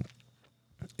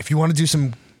 If you want to do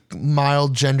some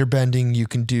mild gender bending, you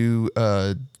can do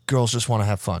Girls Just Want to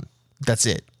Have Fun. That's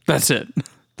it. That's it.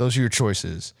 Those are your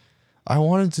choices. I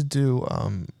wanted to do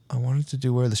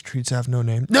Where the Streets Have No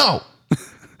Name. No.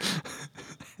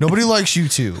 Nobody likes you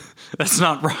two. That's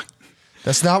not rock.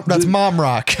 That's mom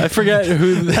rock. I forget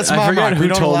who. That's I mom forget rock. who We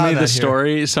don't told allow me that the here.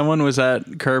 story. Someone was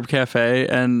at Curb Cafe,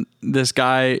 and this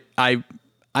guy, I've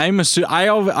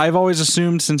always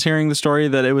assumed since hearing the story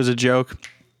that it was a joke,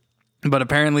 but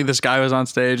apparently this guy was on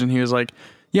stage and he was like,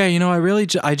 "Yeah,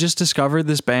 I just discovered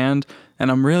this band, and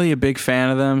I'm really a big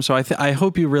fan of them. So I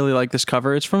hope you really like this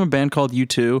cover. It's from a band called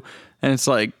U2, and it's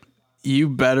like." You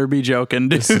better be joking,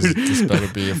 dude. This better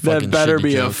be a fucking That better shitty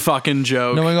be joke. a fucking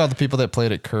joke. Knowing all the people that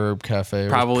played at Curb Cafe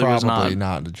Probably was probably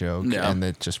not. not a joke, Yeah. and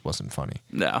it just wasn't funny.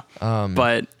 No.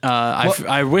 But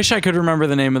I wish I could remember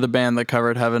the name of the band that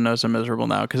covered Heaven Knows I'm Miserable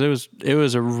Now, because it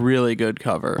was a really good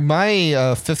cover.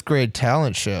 My fifth grade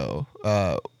talent show,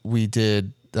 we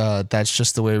did That's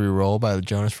Just the Way We Roll by the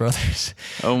Jonas Brothers.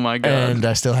 Oh my God. And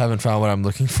I still haven't found what I'm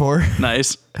looking for.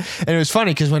 Nice. And it was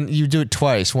funny because when you do it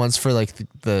twice, once for like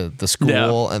the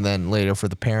school and then later for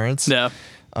the parents. Yeah.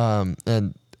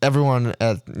 And everyone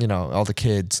all the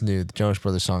kids knew the Jonas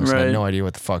Brothers songs. So I had no idea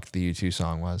what the fuck the U2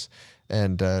 song was.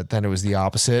 And then it was the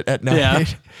opposite at night. Yeah.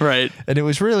 Right. And it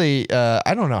was really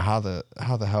I don't know how the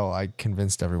hell I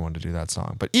convinced everyone to do that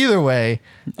song. But either way,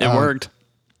 it worked.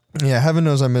 Yeah, Heaven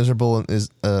Knows I'm Miserable is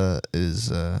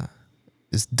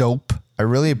dope. I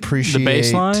really appreciate the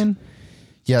bass line.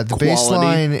 Yeah, the bass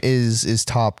line is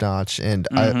top notch, and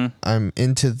I'm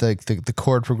into the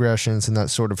chord progressions, and that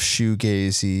sort of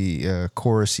shoegazy,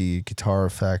 chorusy guitar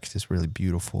effect is really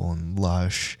beautiful and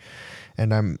lush,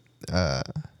 and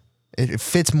it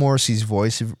fits Morrissey's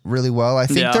voice really well. I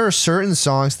think there are certain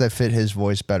songs that fit his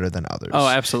voice better than others. Oh,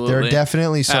 absolutely. There are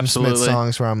definitely some Smith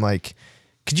songs where I'm like,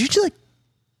 could you just like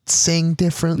sing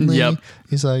differently? Yep.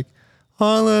 He's like,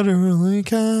 I literally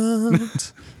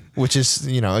can't. Which is,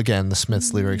 again, the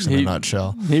Smiths lyrics in a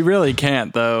nutshell. He really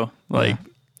can't, though. Like,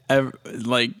 I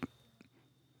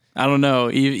don't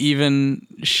know. Even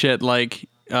shit like,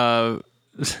 did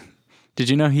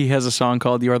you know he has a song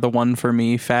called "You're the One for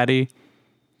Me, Fatty"?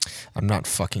 I'm not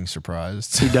fucking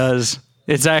surprised. He does.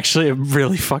 It's actually a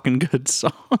really fucking good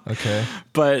song. Okay.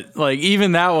 But like,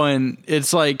 even that one,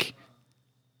 it's like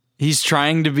he's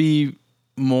trying to be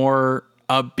more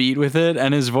upbeat with it,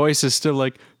 and his voice is still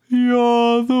like,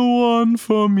 "You're the one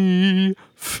for me,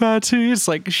 fatty." It's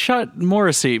like, shut,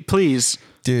 Morrissey, please.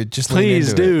 Dude, just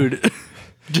please, dude.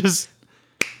 Just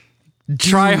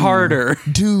try harder.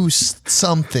 Do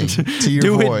something to your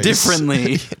do voice. Do it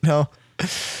differently.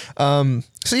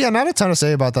 So yeah, not a ton to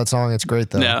say about that song. It's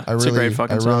great though. Yeah, it's a great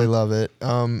fucking song. I really love it.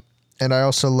 And I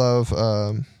also love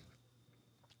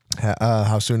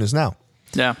How Soon Is Now.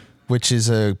 Yeah. Which is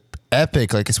a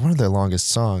epic, like it's one of their longest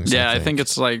songs. Yeah, I think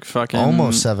it's like fucking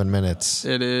almost 7 minutes.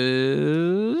 It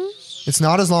is. It's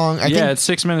not as long. I think it's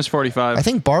 6 minutes 45. I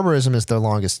think Barbarism is their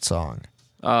longest song.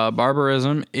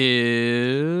 Barbarism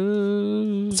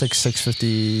is it's like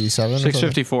 6:57.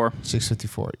 6:54.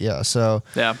 6:54. Yeah. So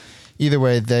yeah. Either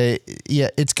way,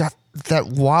 it's got that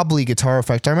wobbly guitar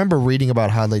effect. I remember reading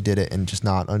about how they did it and just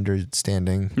not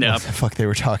understanding what the fuck they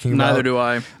were talking about. Neither do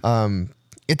I.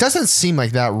 It doesn't seem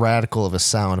like that radical of a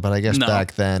sound, but I guess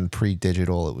back then,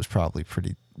 pre-digital, it was probably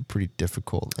pretty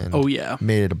difficult and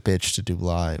made it a bitch to do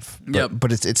live.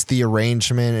 But it's the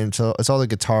arrangement, and it's all the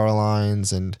guitar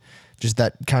lines and just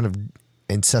that kind of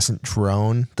incessant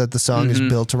drone that the song is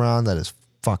built around that is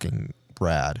fucking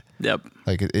rad. Yep.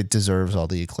 Like it deserves all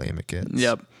the acclaim it gets.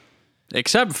 Yep.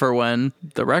 Except for when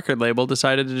the record label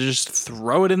decided to just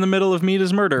throw it in the middle of Meet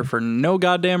His Murder for no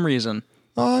goddamn reason.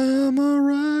 I am a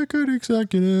record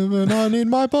executive and I need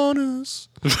my bonus.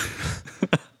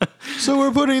 So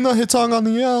we're putting the hit song on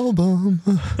the album.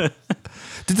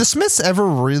 Did the Smiths ever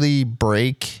really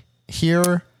break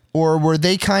here? Or were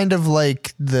they kind of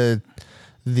like the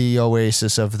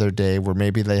Oasis of their day, where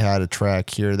maybe they had a track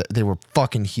here that they were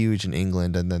fucking huge in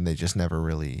England and then they just never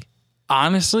really...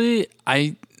 Honestly,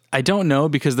 I don't know,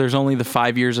 because there's only the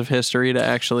 5 years of history to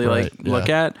actually look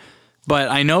at. But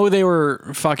I know they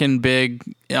were fucking big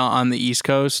on the East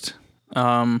Coast.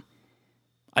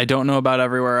 I don't know about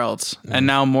everywhere else. And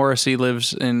now Morrissey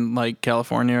lives in like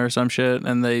California or some shit,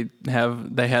 and they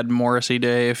had Morrissey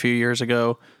Day a few years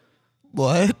ago.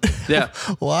 What? Yeah.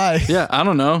 Why? Yeah, I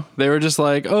don't know. They were just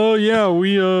like, "Oh yeah,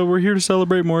 we're here to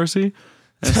celebrate Morrissey."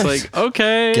 And it's like,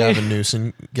 okay. Gavin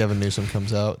Newsom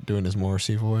comes out doing his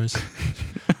Morrissey voice.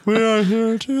 We are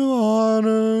here to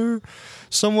honor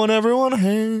someone everyone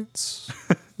hates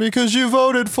because you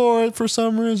voted for it for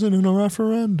some reason in a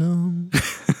referendum.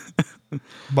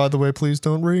 By the way, please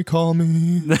don't recall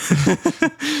me.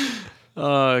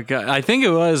 Oh God, I think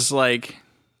it was like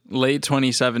late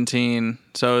 2017,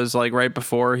 so it was like right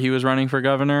before he was running for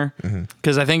governor,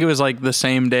 because I think it was like the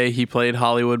same day he played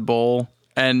Hollywood Bowl.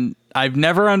 And I've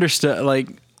never understood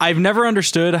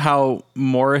how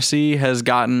Morrissey has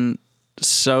gotten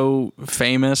so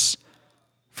famous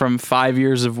from 5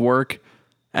 years of work,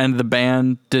 and the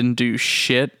band didn't do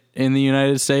shit in the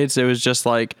United States. It was just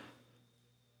like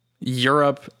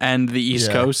Europe and the East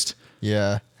Coast.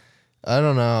 Yeah. I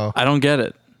don't know. I don't get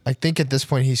it. I think at this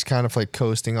point he's kind of like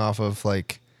coasting off of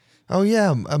like, oh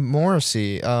yeah,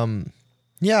 Morrissey.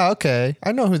 Yeah, okay.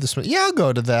 I know who this one. Yeah, I'll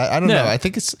go to that. I don't know.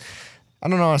 I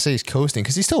don't know how to say he's coasting,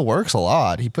 because he still works a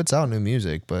lot. He puts out new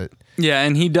music, but yeah,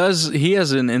 and he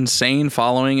has an insane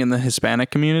following in the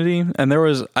Hispanic community. And there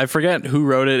was, I forget who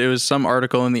wrote it. It was some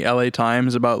article in the LA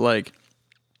Times about like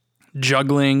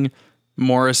juggling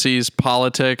Morrissey's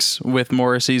politics with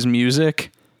Morrissey's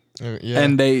music. Yeah.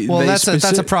 And that's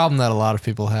a problem that a lot of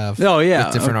people have. Oh yeah,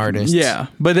 with different artists. Yeah,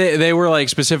 but they were like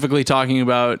specifically talking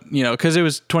about, you know, because it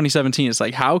was 2017. It's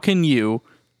like, how can you,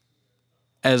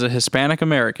 as a Hispanic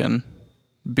American,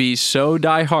 be so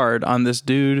diehard on this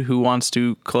dude who wants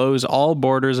to close all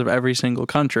borders of every single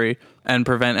country and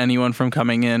prevent anyone from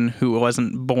coming in who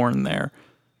wasn't born there?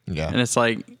 Yeah, and it's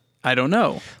like, I don't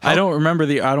know. I don't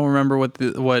remember what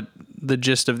the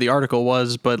gist of the article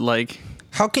was, but like.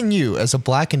 How can you, as a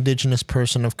black indigenous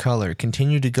person of color,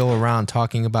 continue to go around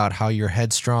talking about how you're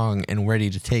headstrong and ready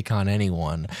to take on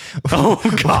anyone? Oh,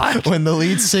 God. When the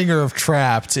lead singer of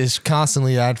Trapped is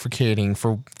constantly advocating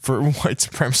for white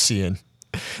supremacy and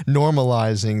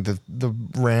normalizing the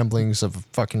ramblings of a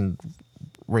fucking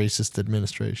racist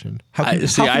administration. I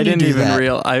didn't even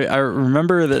I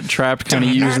remember that Trapped kind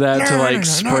of used that to like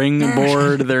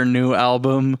springboard their new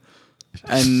album,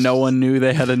 and no one knew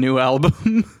they had a new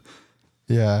album.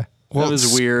 Yeah. Well, that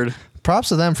was weird. Props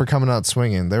to them for coming out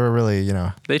swinging. They were really, you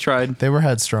know. They tried. They were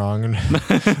headstrong and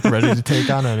ready to take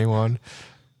on anyone.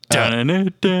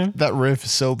 That riff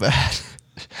is so bad.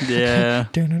 Yeah.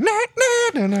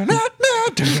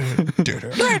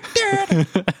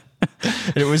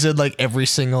 It was in like every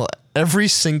single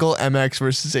MX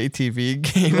versus ATV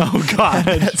game. Oh, God.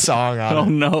 That song on it. Oh,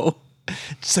 no.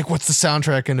 Just like, what's the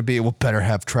soundtrack going to be? Well, better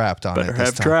have Trapped on it. Better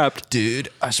have Trapped. Dude,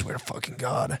 I swear to fucking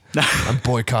God. I'm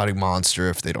boycotting Monster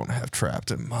if they don't have Trapped.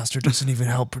 And Monster doesn't even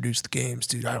help produce the games,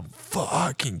 dude. I don't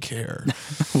fucking care.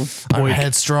 I'm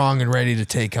headstrong and ready to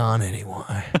take on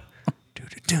anyone.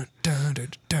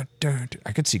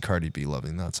 I could see Cardi B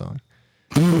loving that song.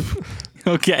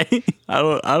 Okay. I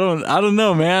don't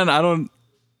know, man. I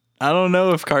don't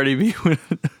know if Cardi B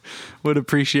would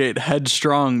appreciate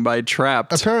Headstrong by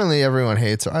Trapped. Apparently everyone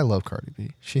hates her. I love Cardi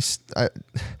B. I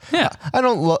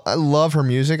love her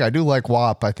music. I do like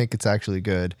WAP. I think it's actually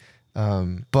good.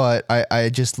 But I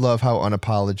just love how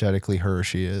unapologetically her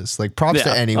she is. Like, props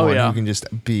to anyone who can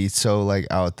just be so like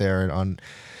out there and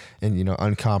you know,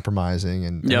 uncompromising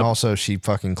and also she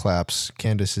fucking claps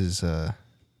Candace's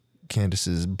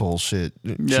bullshit,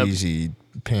 cheesy,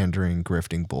 pandering,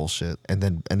 grifting bullshit, and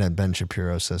then Ben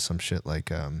Shapiro says some shit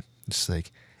like just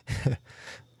like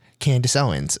Candace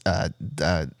Owens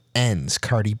ends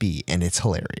Cardi B and it's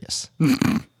hilarious.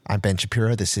 I'm Ben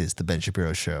Shapiro. This is the Ben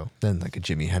Shapiro Show. Then like a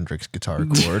Jimi Hendrix guitar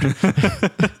chord.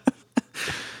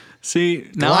 See,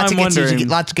 now I'm wondering.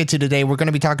 Lots to get to today. We're going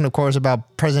to be talking, of course,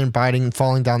 about President Biden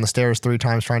falling down the stairs 3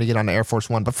 times trying to get on Air Force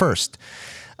One. But first,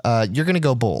 you're going to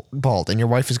go bald, and your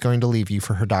wife is going to leave you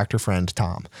for her doctor friend,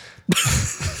 Tom.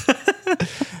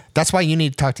 That's why you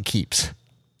need to talk to Keeps.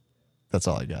 That's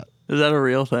all I got. Is that a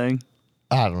real thing?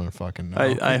 I don't fucking know.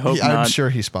 I hope not. I'm sure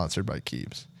he's sponsored by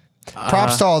Keeps.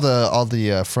 Props to all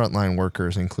the frontline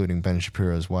workers, including Ben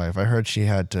Shapiro's wife. I heard she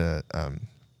had to,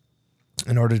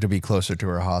 in order to be closer to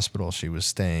her hospital, she was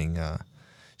staying at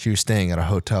a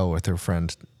hotel with her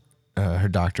friend, her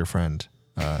doctor friend,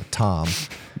 Tom,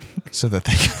 so that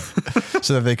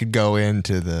they could go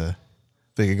into the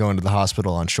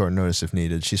hospital on short notice if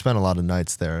needed. She spent a lot of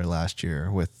nights there last year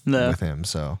with him.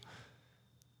 So,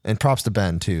 and props to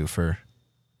Ben too for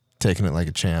taking it like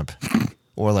a champ.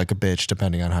 Or like a bitch,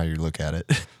 depending on how you look at it.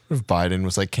 If Biden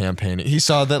was like campaigning, he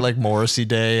saw that like Morrissey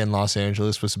Day in Los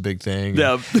Angeles was a big thing.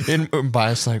 Yeah, and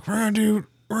Biden's like, we're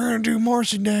gonna do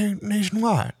Morrissey Day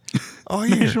nationwide, all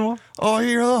year, all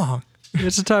year long.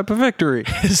 It's a type of victory.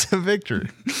 It's a victory.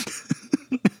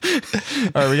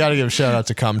 All right, we got to give a shout out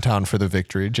to Cumtown for the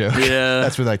victory joke. Yeah,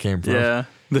 that's where that came from. Yeah,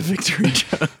 the victory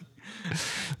joke.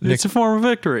 It's a form of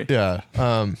victory. Yeah.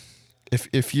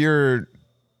 If you're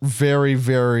very,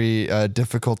 very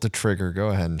difficult to trigger, go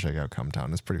ahead and check out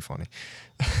Cumtown. It's pretty funny.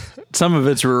 Some of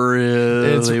it's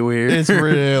really weird. It's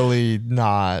really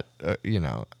not,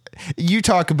 you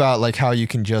talk about like how you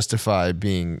can justify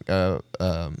being a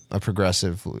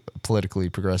progressive, politically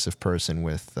progressive person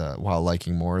with while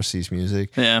liking Morrissey's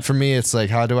music. Yeah. For me, it's like,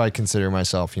 how do I consider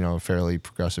myself, a fairly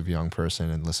progressive young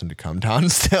person and listen to Cumtown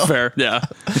still? Fair, yeah.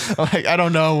 Like, I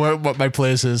don't know what my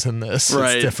place is in this.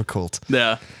 Right. It's difficult.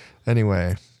 Yeah.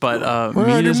 Anyway. But we're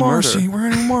gonna do Morrissey. We're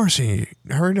gonna do Morrissey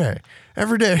every day.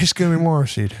 Every day it's gonna be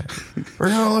Morrissey Day. We're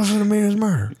gonna listen to Mean as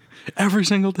Murder every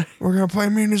single day. We're gonna play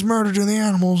Mean as Murder to the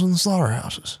animals in the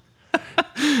slaughterhouses.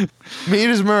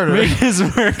 Mean as Murder. Mean as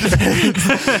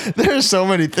Murder. There's so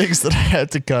many things that I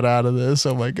had to cut out of this.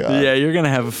 Oh my god. Yeah, you're gonna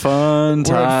have a fun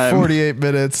time. We're at 48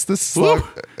 minutes. This is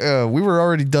we were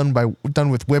already done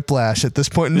with Whiplash at this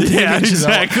point in the Yeah,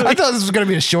 exactly. I thought this was gonna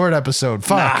be a short episode.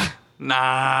 Fuck.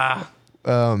 Nah.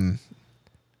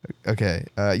 Okay.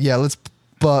 Yeah, let's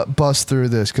bust through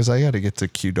this because I got to get to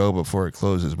Qdoba before it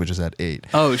closes, which is at 8.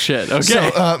 Oh shit. Okay.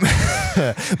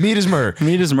 So, Meat is Murder.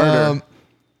 Meat is Murder.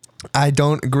 I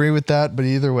don't agree with that, but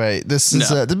either way, this is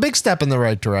the big step in the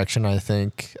right direction, I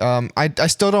think. I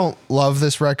still don't love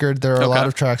this record. There are a lot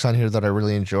of tracks on here that I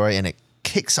really enjoy, and it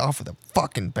kicks off with a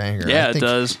fucking banger. Yeah, I think it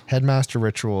does. Headmaster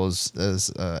Ritual is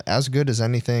as good as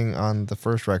anything on the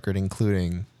first record,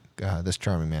 including This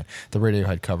Charming Man. The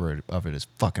Radiohead cover of it is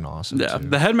fucking awesome. Yeah, too.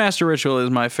 the Headmaster Ritual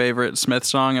is my favorite Smith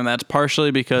song, and that's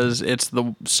partially because it's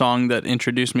the song that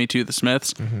introduced me to the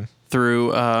Smiths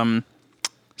through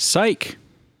Psych.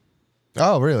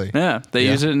 Oh, really? Yeah, they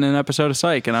use it in an episode of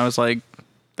Psych, and I was like,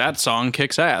 that song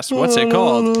kicks ass. What's it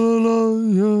called?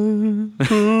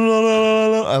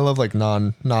 I love like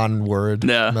non-word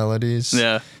melodies.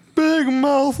 Yeah. Big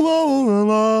mouth,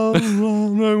 big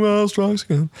mouth, strong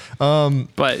skin.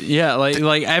 But yeah,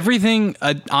 like everything,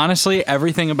 honestly,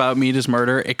 everything about Meat is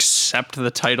Murder except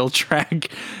the title track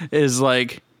is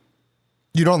like.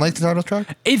 You don't like the title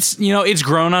track? It's it's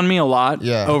grown on me a lot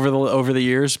over the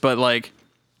years, but like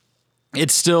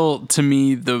it's still to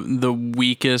me the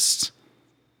weakest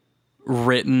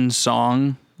written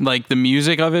song. Like the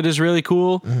music of it is really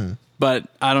cool, but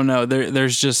I don't know.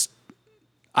 There's just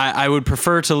I would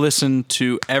prefer to listen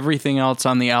to everything else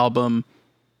on the album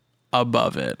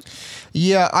above it.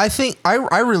 Yeah, I think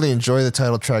I really enjoy the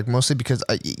title track mostly because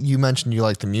you mentioned you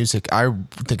like the music. I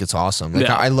think it's awesome. Like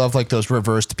I love like those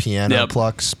reversed piano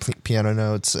plucks, piano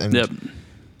notes, and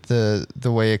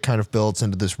the way it kind of builds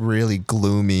into this really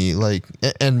gloomy like.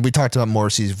 And we talked about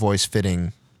Morrissey's voice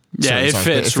fitting. Yeah, it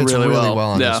fits really well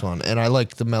on this one, and I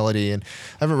like the melody. And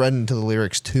I haven't read into the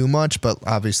lyrics too much, but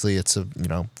obviously it's a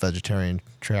vegetarian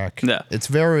track. Yeah, it's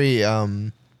very I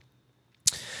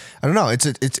don't know. It's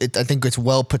I think it's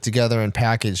well put together and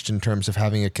packaged in terms of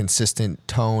having a consistent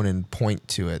tone and point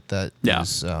to it. That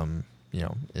is the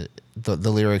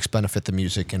lyrics benefit the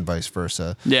music and vice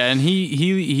versa. Yeah, and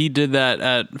he did that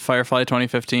at Firefly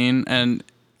 2015, and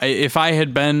if I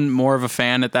had been more of a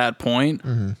fan at that point,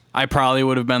 I probably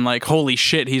would have been like, holy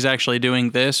shit, he's actually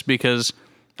doing this, because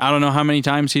I don't know how many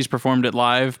times he's performed it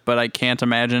live, but I can't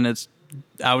imagine it's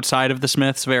outside of the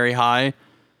Smiths very high.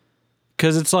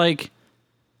 Because it's like,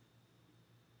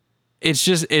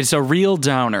 it's a real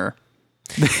downer.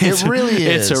 It really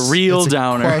is. It's a real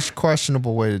downer.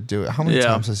 Questionable way to do it. How many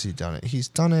times has he done it? He's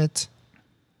done it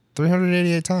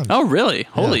 388 times. Oh, really?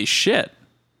 Holy shit.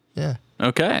 Yeah.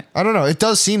 Okay. I don't know. It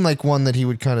does seem like one that he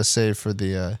would kind of save for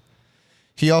the...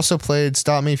 He also played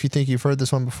Stop Me If You Think You've Heard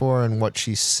This One Before and What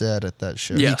She Said at that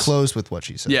show. Yes. He closed with What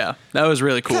She Said. Yeah, that was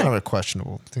really cool. Kind of a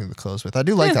questionable thing to close with. I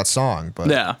do like that song, but...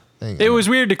 Yeah. It was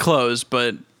weird to close,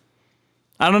 but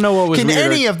I don't know what was Can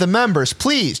weirder. any of the members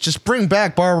please just bring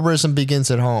back Barbarism Begins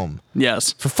at Home?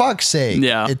 Yes. For fuck's sake.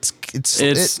 Yeah.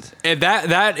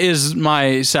 That is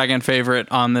my second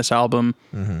favorite on this album.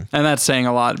 And that's saying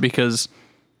a lot because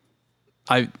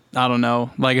I don't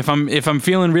know. Like if I'm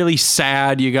feeling really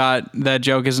sad, you got That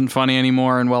Joke Isn't Funny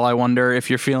Anymore, and Well I Wonder. If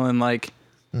you're feeling like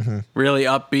really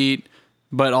upbeat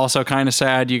but also kind of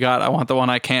sad, you got I Want the One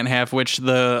I Can't Have, which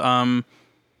the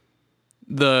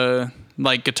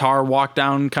like guitar walk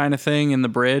down kind of thing in the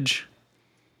bridge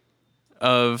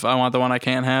of I Want the One I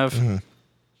Can't Have. I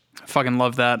fucking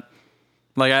love that.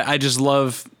 Like I just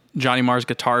love Johnny Marr's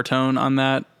guitar tone on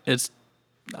that.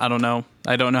 I don't know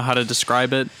how to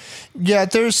describe it. Yeah,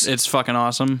 it's fucking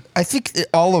awesome. I think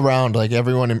all around, like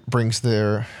everyone brings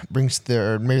their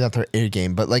maybe not their A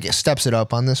game, but like it steps it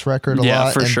up on this record a lot.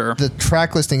 Yeah, for and sure. The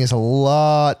track listing is a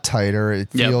lot tighter. It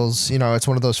feels, it's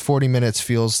one of those 40 minutes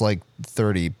feels like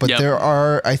 30. But there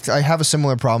are, I have a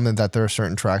similar problem in that there are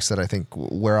certain tracks that I think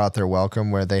wear out their welcome,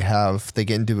 where they get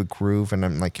into a groove, and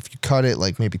I'm like, if you cut it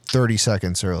like maybe 30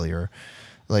 seconds earlier,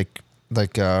 like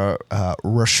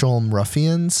Rushholm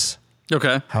Ruffians.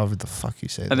 Okay. However the fuck you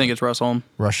say that. I think it's Rushholm.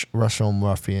 Rushholm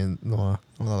Ruffian.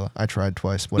 I tried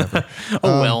twice. Whatever.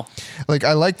 Well. Like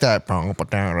I like that, but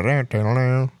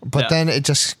then it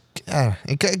just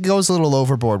it goes a little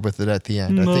overboard with it at the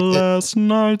end. I think last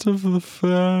night of the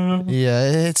fair.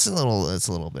 Yeah, it's a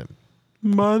little bit.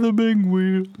 By the big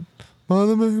wheel.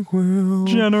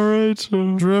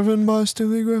 Generator. Driven by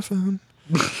Stewie Griffin.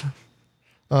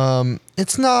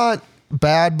 It's not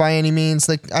bad by any means.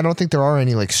 Like I don't think there are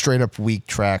any like straight up weak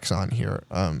tracks on here.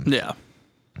 Yeah.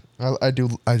 I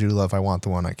do love I Want the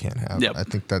One I Can't Have. Yep. I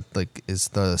think that like is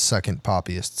the second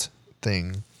poppiest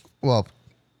thing. Well,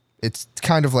 it's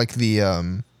kind of like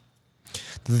the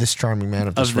This Charming Man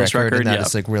of this record, and that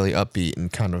is like really upbeat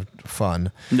and kind of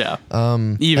fun. Yeah.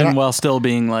 Even while still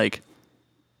being like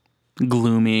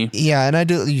gloomy. Yeah, and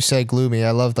you say gloomy.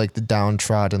 I love like the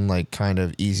downtrodden, like kind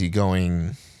of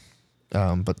easygoing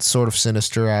but sort of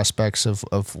sinister aspects of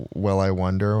Well, I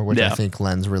Wonder, which I think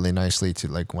lends really nicely to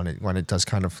like when it does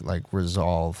kind of like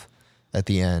resolve at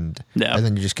the end. Yeah. And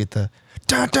then you just get the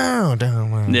da da da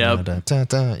da da da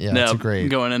da. Yeah, it's a great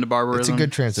going into barbarism. It's a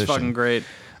good transition. It's fucking great.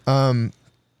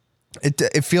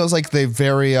 It feels like they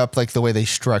vary up like the way they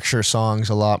structure songs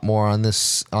a lot more on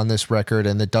this record,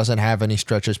 and it doesn't have any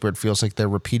stretches, but it feels like they're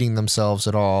repeating themselves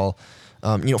at all.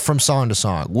 From song to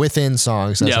song, within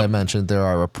songs, as I mentioned, there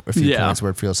are a few points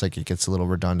where it feels like it gets a little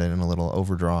redundant and a little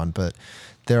overdrawn, but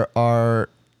there aren't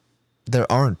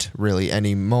really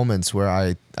any moments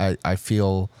where I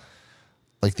feel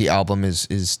like the album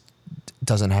is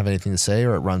doesn't have anything to say,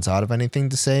 or it runs out of anything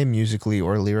to say musically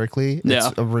or lyrically.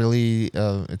 It's a really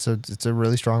it's a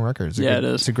really strong record. It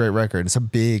is. It's a great record. It's a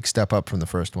big step up from the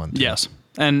first one too. Yes.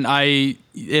 And I'm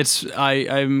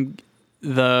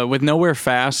with Nowhere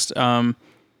Fast,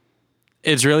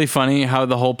 it's really funny how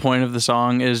the whole point of the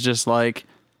song is just like,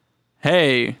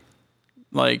 hey,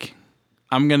 like,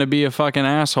 I'm going to be a fucking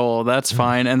asshole. That's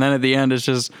fine. And then at the end, it's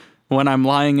just, when I'm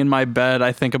lying in my bed,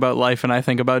 I think about life and I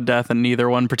think about death, and neither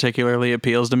one particularly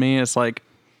appeals to me. It's like,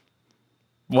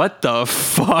 what the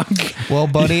fuck? Well,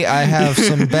 buddy, I have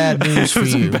some bad news for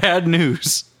you. Bad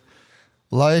news.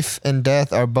 Life and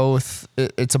death are both,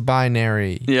 it's a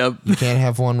binary. Yep. You can't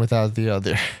have one without the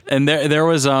other. And there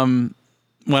was, when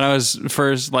I was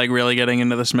first like really getting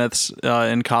into the Smiths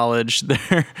in college,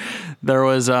 there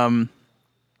was a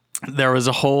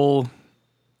whole,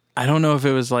 I don't know if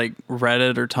it was like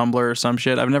Reddit or Tumblr or some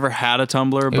shit. I've never had a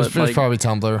Tumblr, but it was probably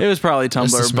Tumblr. It was probably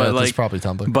Tumblr, but like it's probably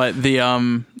Tumblr. But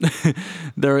the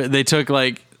they took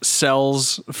like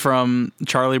cells from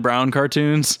Charlie Brown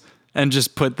cartoons and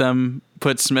just put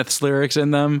Smith's lyrics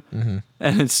in them,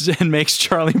 and it makes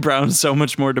Charlie Brown so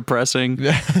much more depressing.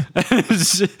 Yeah.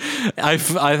 I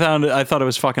thought it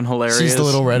was fucking hilarious. She's the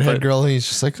little redhead girl. He's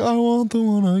just like, I want the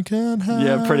one I can't have.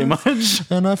 Yeah, pretty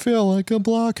much. And I feel like a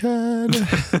blockhead.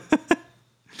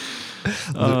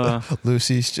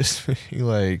 Lucy's just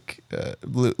like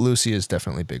Lucy is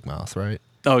definitely Big Mouth, right?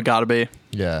 Oh, gotta be.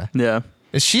 Yeah. Yeah.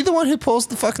 Is she the one who pulls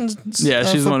the fucking? Yeah,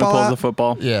 she's the one who pulls the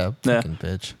football. Yeah, fucking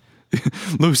bitch.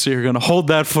 Lucy, you're gonna hold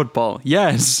that football.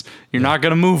 Yes, you're not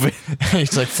gonna move it.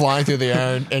 He's like flying through the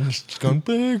air and she's going,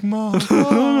 Big Mouth.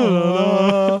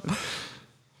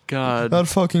 God, that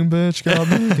fucking bitch got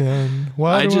me again.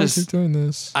 Why do I keep doing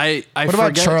this? What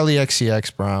about Charlie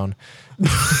XCX Brown?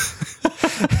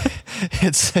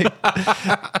 It's like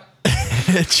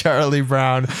Charlie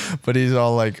Brown, but he's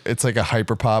all like, it's like a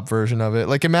hyper pop version of it.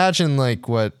 Like imagine like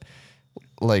what,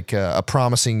 like a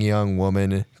Promising Young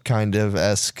Woman kind of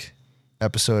esque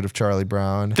episode of Charlie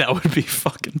Brown. That would be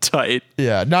fucking tight.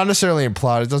 Yeah, not necessarily in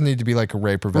plot. It doesn't need to be like a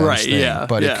rape revenge thing. Yeah,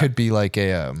 but it could be like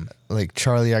a like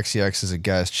Charlie XCX is a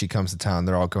guest. She comes to town.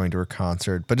 They're all going to her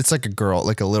concert, but it's like a girl,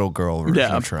 like a little girl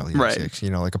version of Charlie XCX. You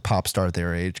know, like a pop star at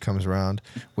their age comes around,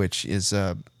 which is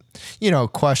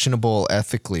questionable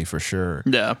ethically for sure.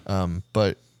 Yeah.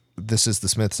 But this is the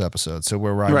Smiths episode, so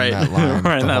we're riding that line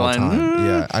the whole time.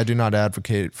 Yeah, I do not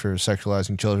advocate for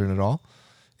sexualizing children at all.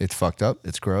 It's fucked up.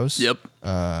 It's gross. Yep.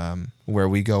 Where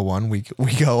we go one, we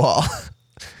go all.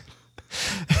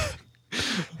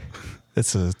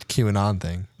 It's a QAnon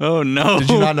thing. Oh no! Did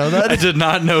you not know that? I did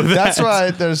not know that. That's why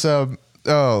there's how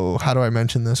do I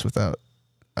mention this without?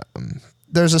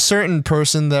 There's a certain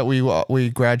person that we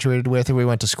graduated with, or we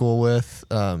went to school with,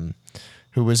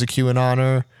 who was a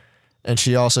QAnoner, and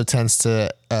she also tends to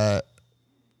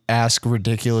ask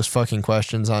ridiculous fucking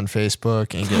questions on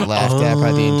Facebook and get laughed at by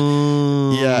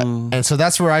and so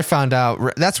that's where I found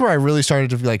out. That's where I really started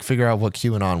to like figure out what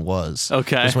QAnon was.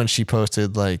 Okay, was when she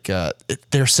posted like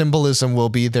their symbolism will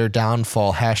be their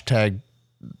downfall. Hashtag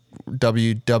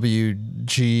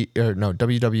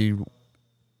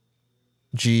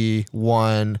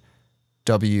WWG1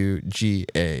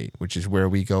 WGA, which is where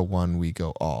we go one, we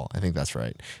go all. I think that's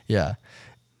right. Yeah.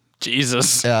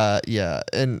 Jesus. Yeah.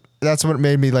 And that's what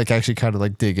made me like actually kind of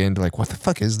like dig into like, what the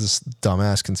fuck is this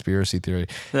dumbass conspiracy theory?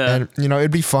 Yeah. And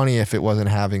it'd be funny if it wasn't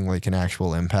having like an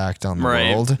actual impact on the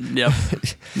world. Yep.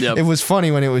 It was funny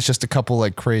when it was just a couple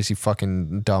like crazy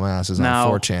fucking dumbasses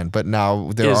on 4chan, but now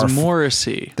there are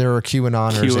Morrissey. There are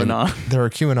QAnoners. There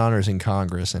are QAnoners in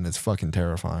Congress, and it's fucking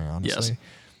terrifying, honestly.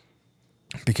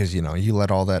 Yes. Because you let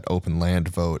all that open land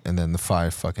vote, and then the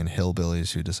 5 fucking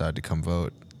hillbillies who decide to come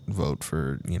vote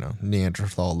for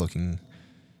Neanderthal looking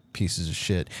pieces of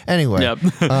shit. Anyway,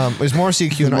 is Morrissey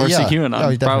QAnon? Morrissey QAnon.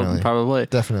 Oh, definitely.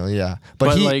 Definitely, yeah.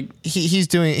 But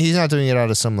he's not doing it out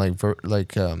of some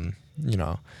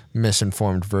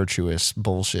misinformed virtuous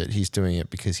bullshit. He's doing it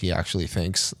because he actually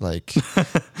thinks like,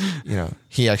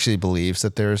 he actually believes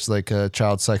that there's like a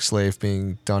child sex slave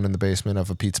being done in the basement of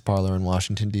a pizza parlor in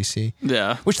Washington, D.C.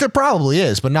 Yeah. Which there probably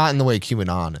is, but not in the way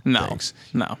QAnon thinks.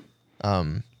 No.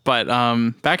 But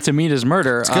back to Meat is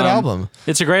Murder. It's a good album.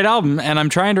 It's a great album, and I'm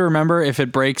trying to remember if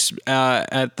it breaks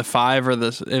at the 5 or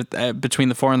between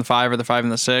the 4 and the 5 or the 5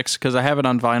 and the 6, because I have it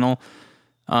on vinyl.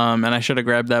 And I should have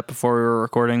grabbed that before we were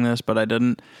recording this, but I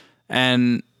didn't.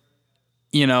 And,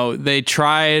 they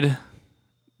tried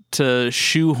to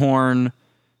shoehorn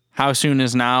How Soon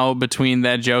Is Now between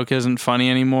That Joke Isn't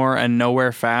Funny Anymore and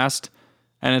Nowhere Fast.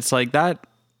 And it's like,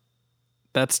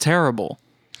 that's terrible.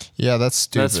 Yeah, that's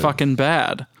stupid. That's fucking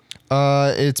bad.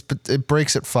 It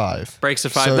breaks at 5. Breaks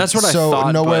at 5. That's what I thought.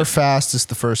 So Nowhere Fast is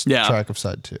the first track of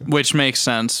side 2, which makes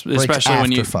sense, breaks especially after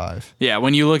when you 5. Yeah,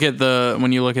 when you look at the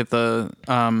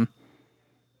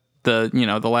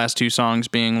the last 2 songs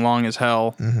being long as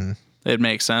hell, it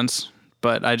makes sense.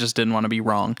 But I just didn't want to be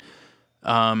wrong.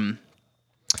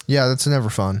 Yeah, that's never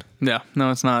fun. Yeah, no,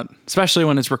 it's not, especially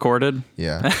when it's recorded.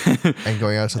 Yeah, and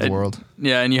going out to the world.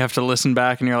 Yeah, and you have to listen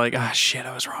back, and you're like, shit,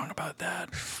 I was wrong about that.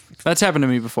 That's happened to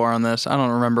me before on this. I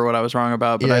don't remember what I was wrong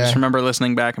about, but I just remember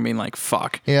listening back and being like,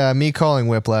 fuck. Yeah, me calling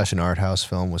Whiplash an art house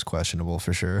film was questionable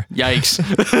for sure. Yikes.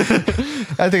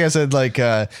 I think I said like,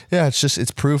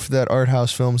 it's proof that art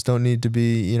house films don't need to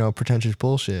be, pretentious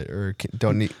bullshit or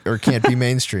can't be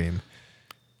mainstream.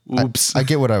 Oops. I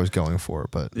get what I was going for,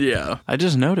 but yeah, I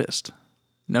just noticed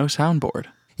no soundboard.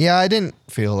 Yeah, I didn't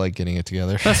feel like getting it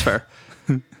together. That's fair.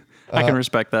 I can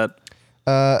respect that.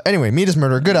 Anyway, Meat is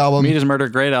Murder, good album. Meat is Murder,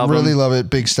 great album. Really love it.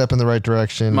 Big step in the right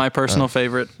direction. My personal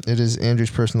favorite. It is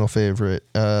Andrew's personal favorite.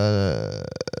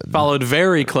 Followed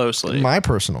very closely. My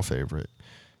personal favorite.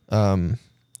 I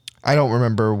don't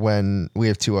remember when we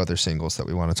have 2 other singles that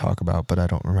we want to talk about, but I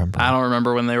don't remember. I don't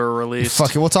remember when they were released.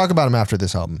 Fuck it, we'll talk about them after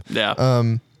this album. Yeah.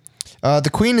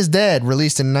 The Queen is Dead,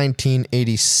 released in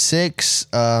 1986.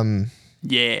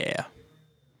 Yeah.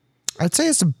 I'd say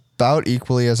it's about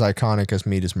equally as iconic as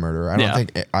Meat is Murder. I don't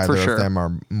think either of them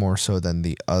are more so than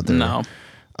the other. No.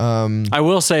 I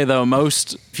will say though,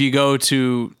 if you go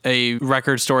to a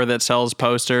record store that sells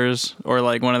posters or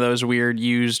like one of those weird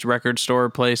used record store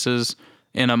places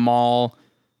in a mall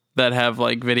that have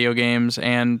like video games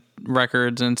and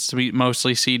records and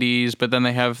mostly CDs, but then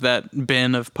they have that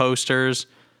bin of posters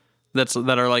that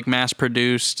are like mass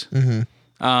produced.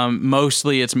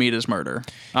 Mostly it's Meat is Murder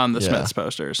on the Smiths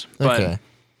posters. But okay.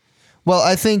 Well,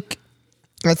 I think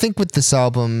with this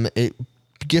album, it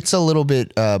gets a little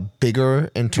bit bigger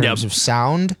in terms of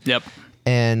sound. Yep.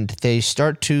 And they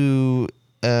start to,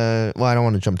 I don't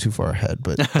want to jump too far ahead,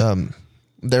 but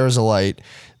There Is a Light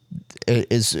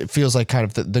it feels like kind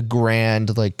of the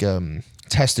grand like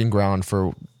testing ground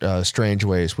for Strange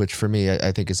Ways, which for me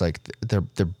I think is like their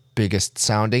biggest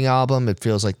sounding album. It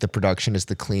feels like the production is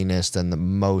the cleanest and the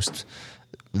most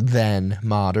then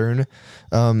modern.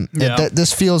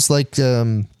 This feels like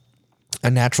a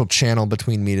natural channel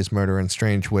between Meat is Murder and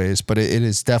Strange Ways, but it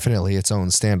is definitely its own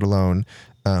standalone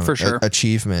for sure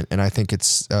achievement. And I think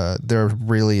it's there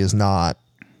really is not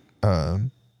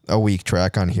a weak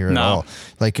track on here at all.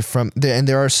 Like and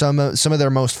there are some of their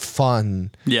most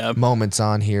fun moments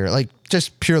on here, like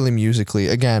just purely musically.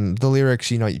 Again, the lyrics,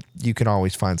 you can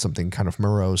always find something kind of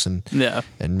morose and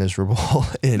miserable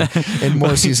in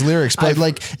Morrissey's lyrics. But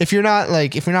if you're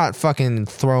not fucking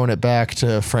throwing it back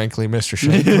to frankly Mr.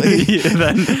 Shankly,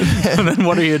 then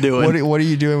what are you doing? What are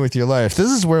you doing with your life? This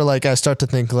is where I start to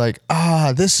think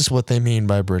this is what they mean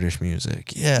by British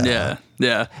music. Yeah.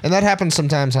 And that happens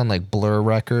sometimes on Blur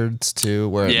records too,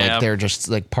 where they're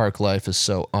just Park Life is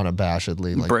so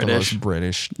unabashedly British. The most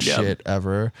British shit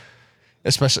ever.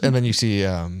 Especially, and then you see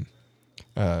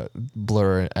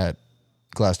Blur at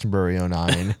Glastonbury '09,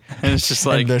 and it's just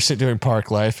and they're doing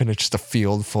Park Life, and it's just a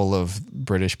field full of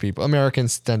British people.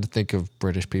 Americans tend to think of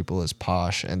British people as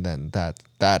posh, and then that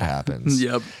happens.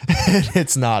 Yep,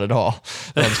 it's not at all.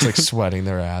 They're just sweating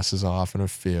their asses off in a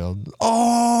field.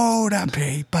 Oh, the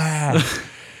people,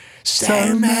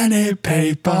 so many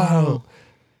people.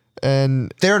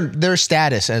 And their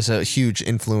status as a huge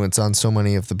influence on so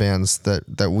many of the bands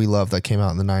that we love that came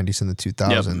out in the 90s and the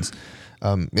 2000s,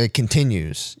 it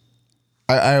continues.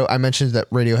 I mentioned that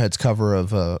Radiohead's cover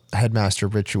of Headmaster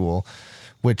Ritual,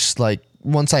 which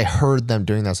once I heard them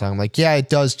doing that song, I'm like, yeah, it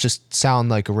does just sound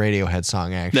like a Radiohead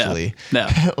song actually.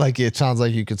 Yeah. It sounds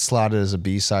like you could slot it as a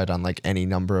B-side on any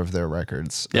number of their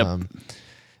records. Yep.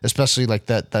 Especially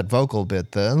that vocal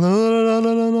bit, that's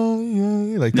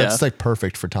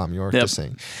perfect for Tom York to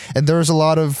sing. And there's a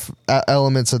lot of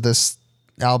elements of this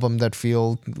album that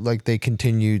feel like they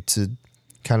continue to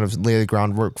kind of lay the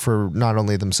groundwork for not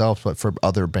only themselves but for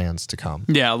other bands to come.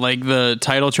 Yeah, like the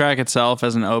title track itself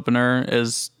as an opener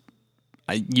is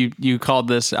you called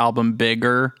this album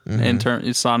bigger in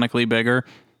sonically bigger.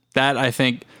 That I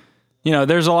think,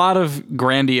 there's a lot of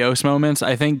grandiose moments.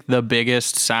 I think the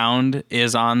biggest sound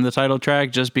is on the title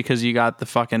track just because you got the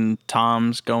fucking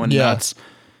toms going nuts.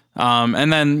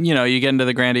 And then, you get into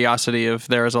the grandiosity of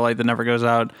There Is a Light That Never Goes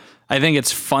Out. I think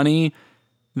it's funny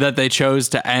that they chose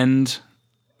to end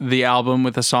the album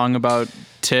with a song about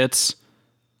tits.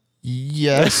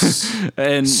 Yes.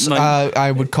 And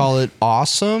I would call it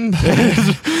awesome.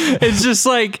 It's just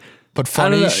like, but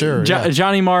funny, sure.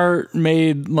 Johnny Marr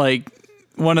made like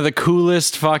one of the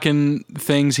coolest fucking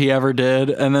things he ever did.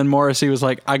 And then Morrissey was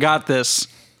like, I got this.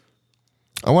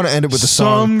 I want to end it with the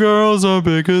song. Some girls are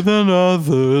bigger than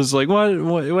others. Like, what?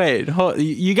 Wait,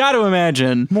 you got to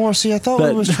imagine. Morrissey, I thought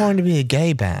we was trying to be a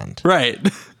gay band. Right.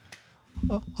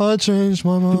 I changed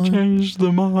my mind. Changed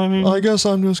the mind. I guess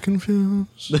I'm just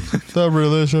confused. That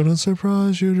really shouldn't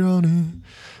surprise you, Johnny.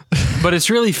 But it's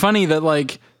really funny that,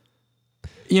 like,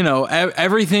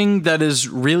 everything that is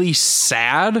really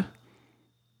sad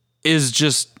is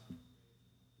just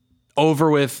over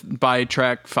with by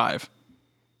track 5.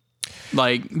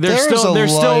 Like there's still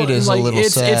like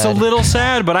it's a little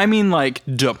sad, but I mean like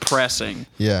depressing.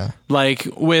 Yeah. Like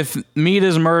with Meat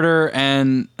is Murder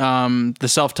and the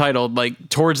self-titled, like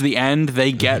towards the end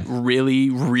they get really,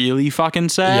 really fucking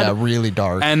sad. Yeah, really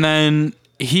dark. And then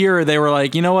here they were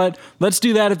like, you know what? Let's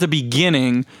do that at the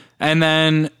beginning, and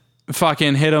then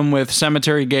fucking hit him with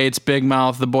Cemetery Gates, Big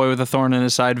Mouth, The Boy with a Thorn in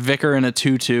His Side, Vicar in a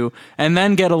Tutu, and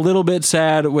then get a little bit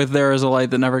sad with There Is a Light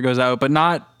That Never Goes Out, but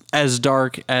not as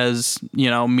dark as,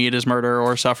 Meat is Murder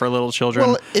or Suffer Little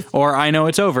Children or I Know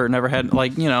It's Over. Never had,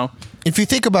 like, If you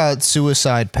think about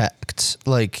Suicide Pact,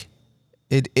 like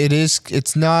it's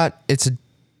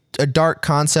a dark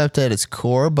concept at its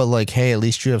core, but like, hey, at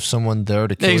least you have someone there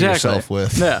to kill yourself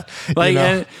with. Yeah. Like,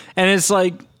 and it's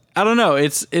like, I don't know.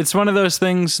 It's one of those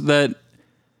things that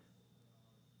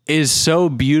is so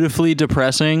beautifully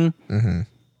depressing. Mm-hmm.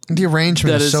 The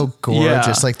arrangement is so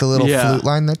gorgeous. Like the little flute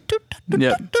line that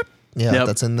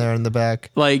that's in there in the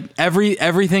back. Like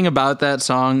everything about that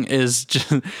song is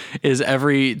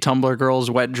every Tumblr girl's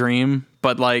wet dream,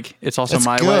 but like it's also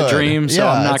my wet dream, so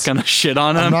I'm not gonna shit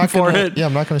on him for it. Yeah,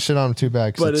 I'm not gonna shit on him too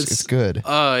bad because it's good.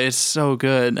 Oh, it's so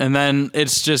good. And then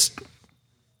it's just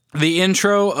the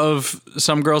intro of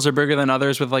Some Girls Are Bigger Than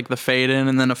Others with like the fade in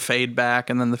and then a fade back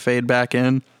and then the fade back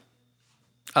in.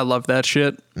 I love that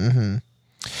shit. Mm-hmm.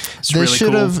 They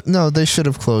should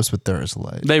have closed with There Is a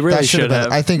Light. They really should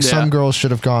have. I think Some Girls should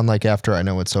have gone like after I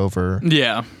Know It's Over.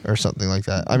 Yeah. Or something like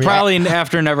that. I mean, probably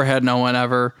after Never Had No One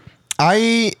Ever.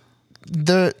 I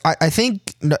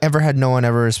think Ever Had No One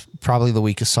Ever is probably the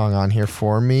weakest song on here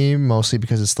for me, mostly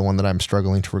because it's the one that I'm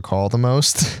struggling to recall the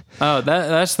most. Oh,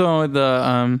 that's the one with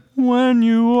the when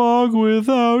you walk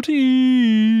without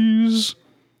ease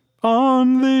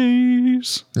on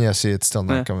these. Yeah, see, it's still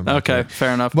not coming back. Okay,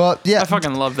 fair enough. Well, yeah. I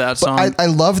fucking love that song. I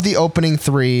love the opening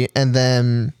 3, and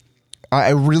then I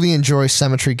really enjoy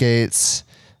Cemetery Gates.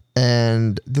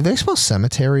 And do they spell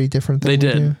cemetery different than they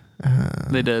did? Do?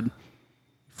 They did.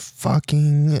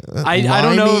 Fucking I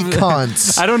don't know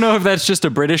cunts. I don't know if that's just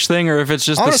a British thing or if it's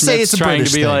just the Smiths trying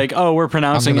to be like, oh, we're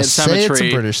pronouncing it cemetery. It's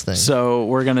a British thing. So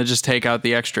we're gonna just take out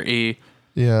the extra E.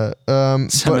 Yeah.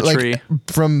 But like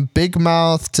from Big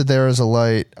Mouth to There Is a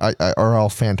Light are all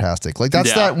fantastic. Like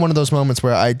that's one of those moments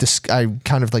where I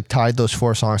kind of like tied those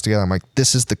 4 songs together. I'm like,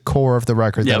 this is the core of the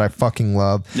record that I fucking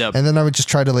love. Yep. And then I would just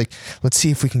try to like, let's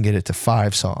see if we can get it to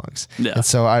 5 songs. Yeah. And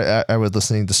so I was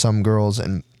listening to Some Girls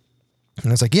and I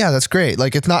was like, yeah, that's great.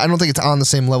 Like it's not, I don't think it's on the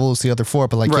same level as the other 4,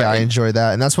 but like, yeah, I enjoy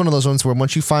that. And that's one of those ones where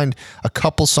once you find a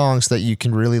couple songs that you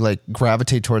can really like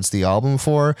gravitate towards the album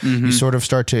for, you sort of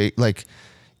start to like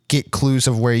get clues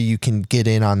of where you can get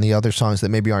in on the other songs that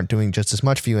maybe aren't doing just as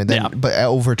much for you. And then, but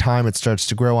over time it starts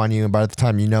to grow on you. And by the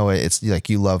time you know it, it's like,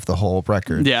 you love the whole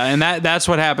record. Yeah. And that's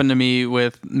what happened to me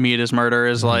with Meat is Murder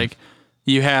is like,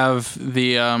 you have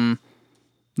the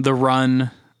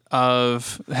run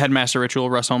of Headmaster Ritual,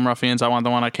 Russ Home Ruffians, I Want the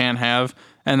One I Can't Have.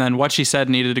 And then What She Said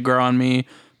needed to grow on me.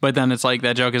 But then it's like,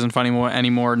 that joke isn't funny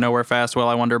anymore. Nowhere Fast, Well,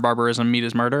 I Wonder, Barbarism, Meat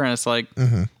is Murder. And it's like,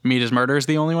 Meat is Murder is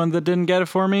the only one that didn't get it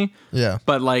for me. Yeah.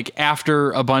 But like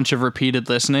after a bunch of repeated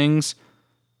listenings,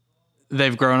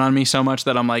 they've grown on me so much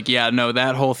that I'm like, yeah, no,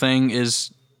 that whole thing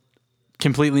is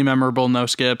completely memorable. No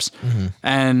skips.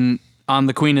 And on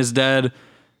The Queen is Dead,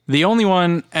 the only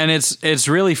one, and it's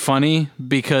really funny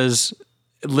because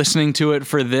listening to it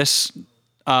for this,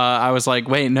 I was like,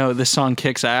 wait, no, this song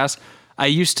kicks ass. I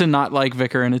used to not like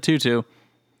Vicar in a Tutu.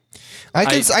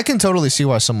 I can totally see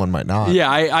why someone might not.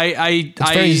 Yeah,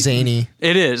 It's very zany.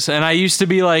 It is, and I used to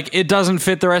be like, it doesn't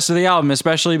fit the rest of the album,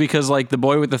 especially because like the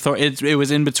boy with the thorn, it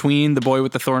was in between the boy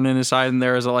with the thorn in his side and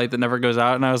There Is a Light That Never Goes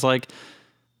Out, and I was like,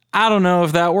 I don't know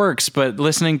if that works, but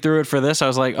listening through it for this, I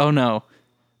was like, oh no,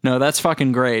 that's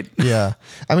fucking great. Yeah,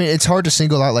 I mean, it's hard to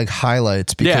single out like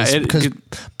highlights because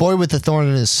Boy with the Thorn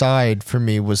in His Side for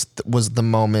me was the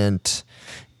moment.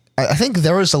 I think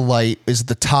There Is a Light is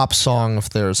the top song of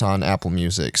theirs on Apple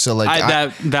Music. So like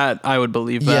I would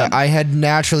believe that. Yeah, I had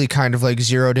naturally kind of like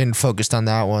zeroed in, focused on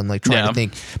that one, like trying to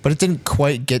think, but it didn't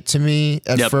quite get to me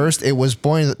at first. It was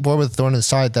Boy with the Thorn in the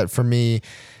Side that for me,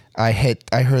 I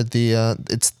heard the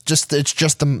it's just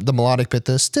the melodic bit.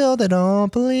 The Still They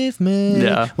Don't Believe Me.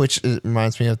 Yeah, which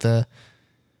reminds me of the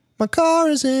My car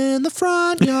is in the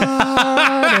front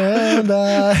yard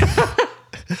and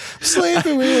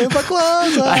sleeping with my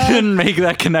clothes on. I didn't make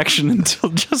that connection until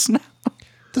just now.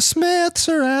 The Smiths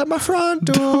are at my front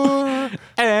door.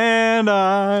 And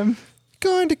I'm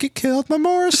going to get killed by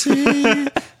Morrissey.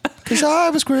 Because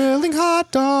I was grilling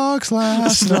hot dogs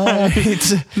last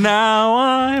night. Now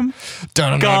I'm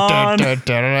gone. Gone.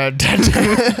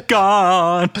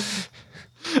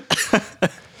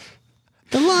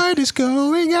 The light is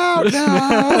going out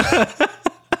now.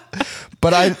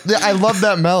 But I love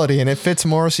that melody, and it fits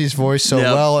Morrissey's voice so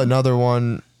well. Another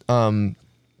one, and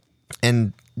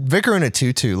Vicar in a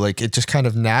Tutu, like it just kind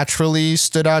of naturally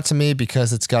stood out to me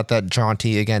because it's got that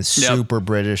jaunty, again, super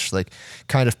British, like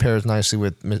kind of pairs nicely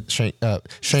with Frankly,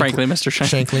 Mr.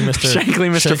 Shankly,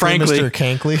 Mr.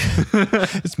 Frankly.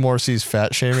 It's Morrissey's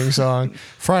fat shaming song.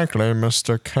 Frankly,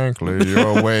 Mr. Cankly,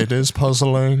 your weight is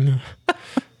puzzling.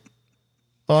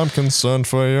 I'm concerned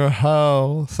for your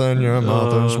health and your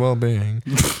mother's well-being.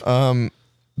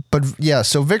 But yeah,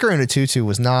 so Vicar in a Tutu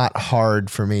was not hard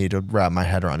for me to wrap my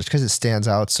head around just because it stands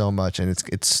out so much and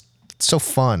it's so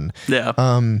fun. Yeah.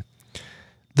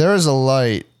 There Is a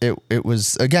Light. It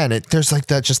was, again, there's like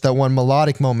that one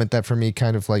melodic moment that for me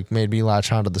kind of like made me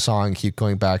latch onto the song, keep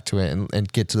going back to it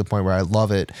and get to the point where I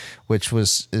love it, which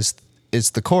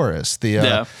is the chorus.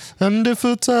 And if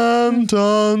a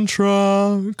 10-ton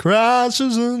truck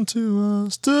crashes into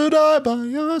us to die by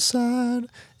your side.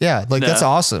 Yeah, like that's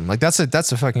awesome. Like that's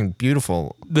a fucking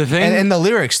beautiful. The thing, and the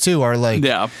lyrics too are like,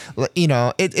 you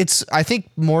know, it's I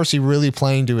think Morrissey really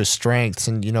playing to his strengths,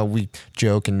 and you know we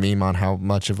joke and meme on how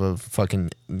much of a fucking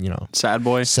sad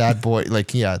boy,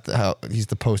 like how he's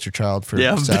the poster child for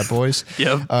sad boys.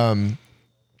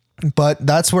 But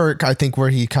that's where I think where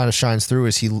he kind of shines through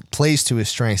is he plays to his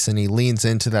strengths and he leans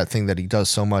into that thing that he does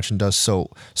so much and does so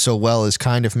well, is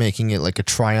kind of making it like a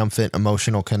triumphant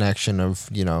emotional connection of,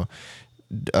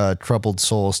 troubled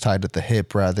souls tied at the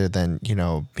hip rather than,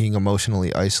 being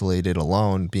emotionally isolated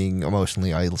alone, being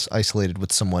emotionally isolated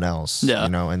with someone else,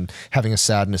 and having a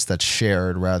sadness that's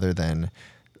shared rather than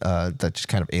that just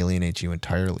kind of alienates you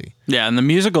entirely. Yeah. And the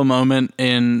musical moment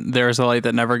in There's a Light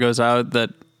That Never Goes Out that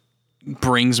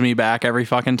brings me back every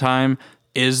fucking time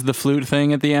is the flute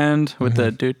thing at the end with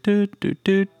the do do do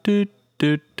do do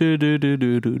do do do do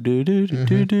do do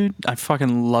do do. I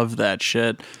fucking love that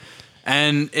shit.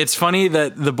 And it's funny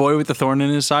that The Boy with the Thorn in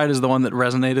His Side is the one that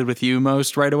resonated with you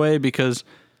most right away, because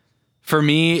for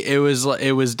me it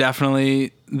was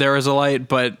definitely There Is a Light,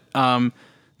 but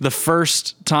the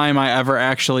first time I ever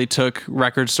actually took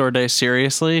Record Store Day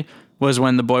seriously was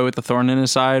when The Boy with the Thorn in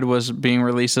His Side was being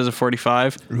released as a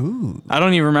 45. Ooh. I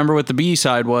don't even remember what the B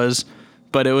side was,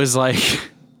 but it was like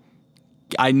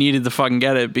I needed to fucking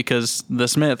get it because the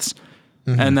Smiths.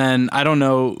 And then I don't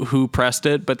know who pressed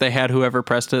it, but they had whoever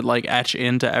pressed it like etch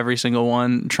into every single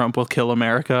one, Trump will kill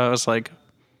America. I was like,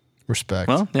 respect.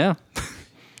 Well, yeah.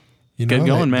 Good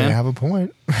going, man. They have a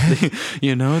point.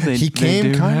 He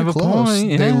came kind of close.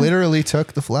 Point, yeah. They literally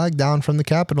took the flag down from the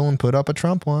Capitol and put up a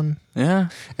Trump one. Yeah.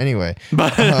 Anyway,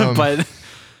 but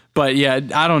yeah,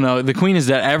 I don't know. The Queen is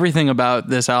Dead. Everything about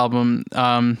this album,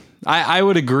 I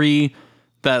would agree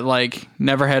that like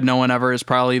Never Had No One Ever is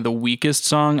probably the weakest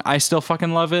song. I still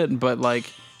fucking love it, but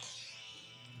like.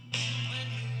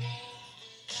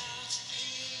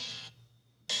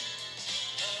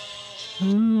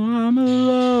 I'm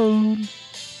alone.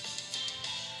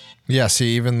 Yeah,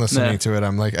 see, even listening to it,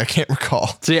 I'm like, I can't recall.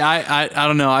 See, I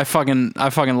don't know. I fucking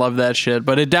love that shit,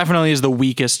 but it definitely is the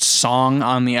weakest song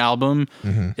on the album.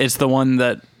 It's the one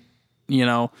that,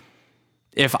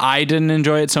 if I didn't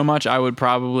enjoy it so much, I would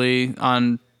probably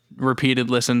on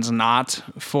repeated listens, not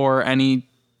for any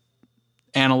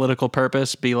analytical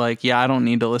purpose, be like, yeah, I don't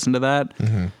need to listen to that.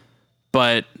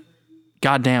 But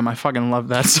God damn, I fucking love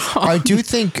that song. I do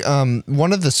think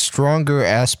one of the stronger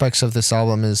aspects of this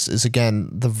album is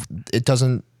again it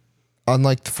doesn't,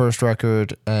 unlike the first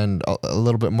record and a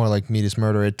little bit more like Meat is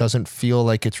Murder, it doesn't feel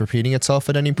like it's repeating itself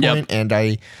at any point. And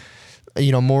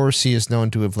Morrissey is known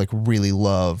to have like really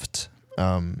loved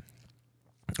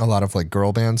a lot of like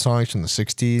girl band songs from the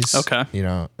 60s. Okay.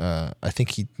 I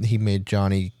think he made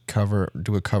Johnny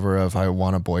do a cover of I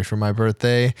Want a Boy for My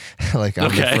Birthday, like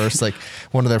on the first, like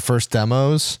one of their first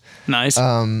demos. Nice.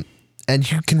 And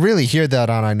you can really hear that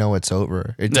on I Know It's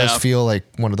Over. It does feel like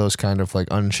one of those kind of like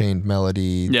Unchained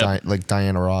Melody, like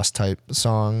Diana Ross type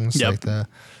songs like that.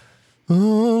 Oh,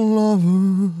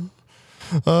 lover,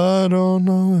 I don't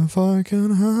know if I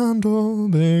can handle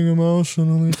being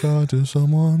emotionally tied to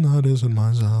someone that isn't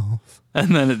myself.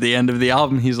 And then at the end of the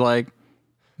album, he's like,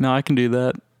 no, I can do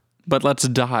that, but let's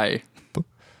die.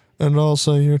 And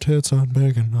also your tits aren't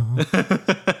big enough.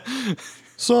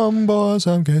 Some boys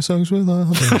have gay sex with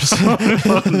others.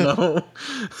 Oh, no.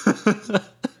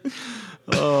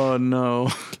 Oh, no.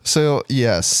 So,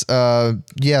 yes. And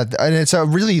it's a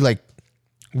really like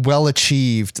well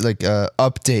achieved like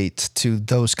update to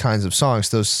those kinds of songs,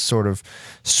 those sort of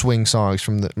swing songs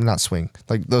from not swing,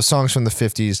 like those songs from the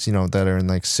 50s, that are in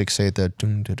like 6/8, that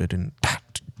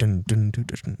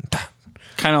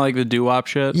kind of like the doo-wop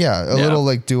shit. Yeah, a little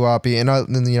like doo-wop-y, and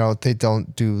they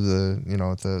don't do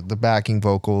the the backing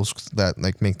vocals that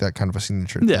like make that kind of a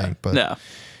signature thing. But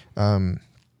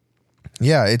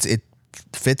it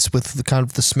fits with the kind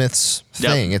of the Smiths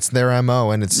thing. It's their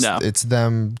MO, and it's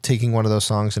them taking one of those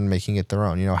songs and making it their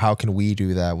own. How can we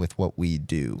do that with what we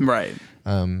do? Right.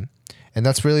 And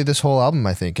that's really this whole album,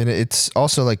 I think. And it's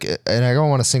also like, and I don't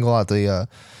want to single out the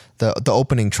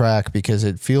opening track, because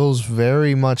it feels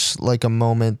very much like a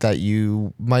moment that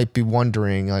you might be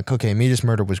wondering, like, okay, Meat is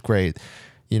Murder was great,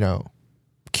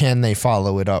 can they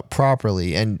follow it up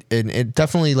properly? And it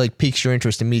definitely like piques your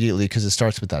interest immediately, because it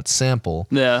starts with that sample.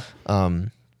 Yeah.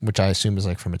 Which I assume is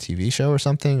like from a TV show or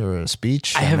something, or a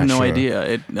speech. I have no idea.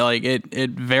 It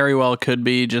very well could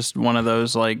be just one of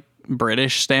those like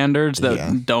British standards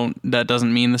that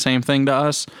doesn't mean the same thing to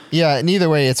us. Yeah, and either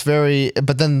way, it's very.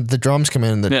 But then the drums come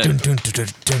in, and dun, dun, dun, dun,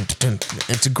 dun, dun.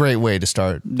 It's a great way to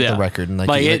start the record, and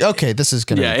okay, this is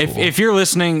gonna. Yeah, be cool. If you're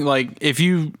listening, like if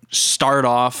you start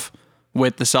off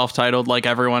with the self-titled, like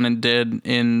everyone did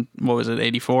in, what was it,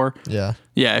 84? Yeah.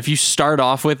 Yeah, if you start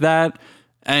off with that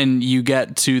and you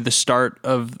get to the start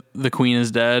of The Queen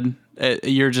is Dead,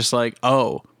 you're just like,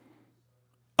 oh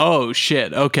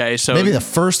shit, okay. So maybe the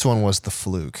first one was the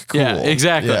fluke. Cool. Yeah,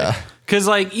 exactly. Because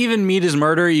like even Meat is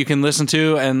Murder you can listen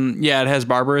to, and it has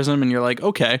barbarism, and you're like,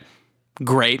 okay,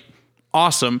 great,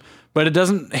 awesome. But it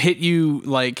doesn't hit you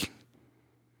like,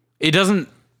 it doesn't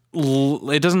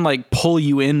like pull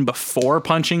you in before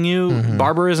punching you. Mm-hmm.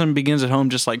 Barbarism Begins at Home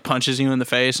just like punches you in the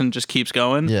face and just keeps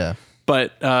going. Yeah.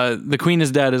 But The Queen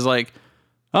is Dead is like,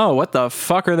 oh, what the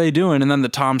fuck are they doing? And then the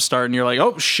toms start, and you're like,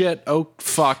 oh shit, oh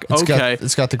fuck, okay.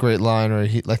 It's got the great line where I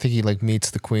think he like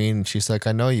meets the Queen, and she's like,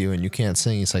 I know you, and you can't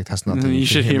sing. He's like, that's nothing. You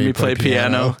should hear me play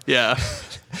piano. Yeah.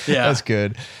 Yeah. That's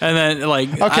good. And then like,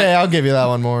 okay, I'll give you that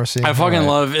one more. See, I fucking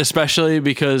love, especially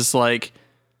because like,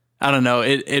 I don't know,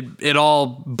 it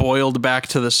all boiled back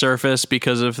to the surface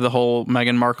because of the whole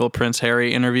Meghan Markle Prince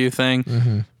Harry interview thing.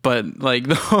 Mm-hmm. But like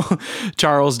the whole,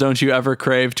 Charles, don't you ever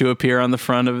crave to appear on the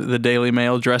front of the Daily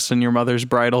Mail dressed in your mother's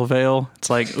bridal veil?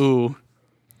 It's like, ooh.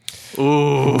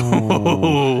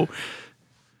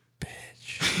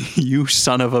 Bitch. You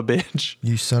son of a bitch.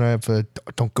 You son of a,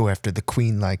 don't go after the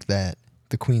Queen like that.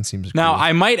 The Queen seems now cool.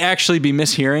 I might actually be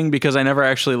mishearing, because I never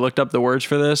actually looked up the words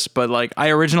for this, but like I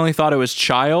originally thought it was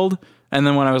child, and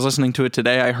then when I was listening to it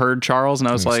today I heard Charles, and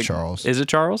I was like, Charles. Is it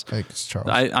Charles? I think it's Charles.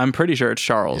 I'm pretty sure it's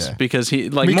Charles, because he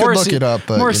like we Morrissey, could look it up,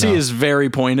 but Morrissey is very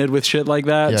pointed with shit like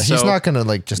that. Yeah, he's not gonna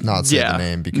like just not say the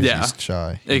name because he's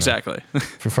shy. Exactly.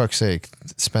 For fuck's sake,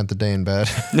 spent the day in bed.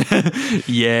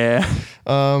 Yeah.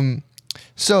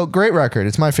 So great record.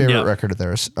 It's my favorite record of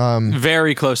theirs.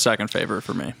 Very close second favorite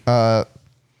for me.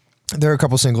 There are a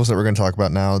couple singles that we're going to talk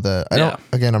about now that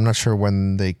I'm not sure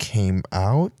when they came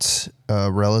out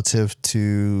relative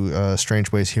to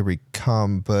Strange Ways Here We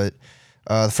Come, but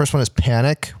the first one is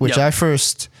Panic, which might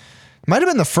have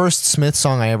been the first Smith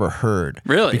song I ever heard.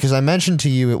 Really? Because I mentioned to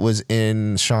you it was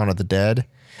in Shaun of the Dead.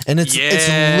 And it's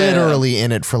literally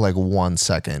in it for like 1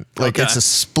 second. Like it's a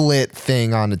split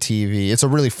thing on the TV. It's a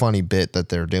really funny bit that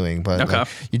they're doing, but like,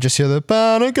 you just hear the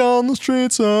panic on the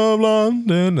streets of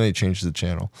London. And they change the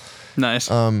channel.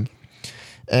 Nice.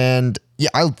 And yeah,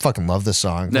 I fucking love this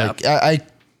song. Yeah. Like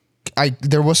I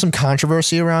there was some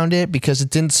controversy around it because it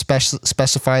didn't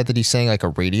specify that he sang like a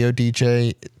radio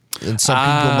DJ. and some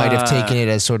people might have taken it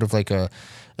as sort of like a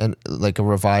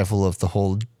revival of the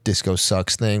whole disco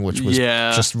sucks thing, which was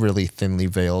just really thinly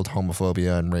veiled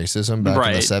homophobia and racism back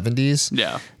in the 70s.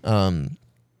 Yeah.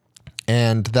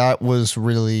 And that was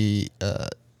really,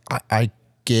 I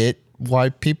get why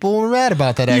people were mad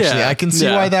about that. Actually, I can see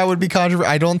why that would be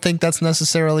controversial. I don't think that's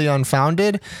necessarily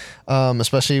unfounded,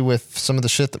 especially with some of the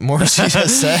shit that Morrissey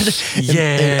has said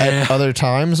at other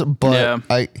times. But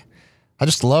I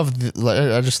just love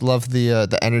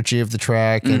the energy of the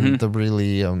track and the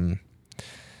really and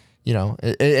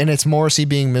it's Morrissey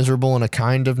being miserable in a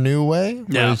kind of new way,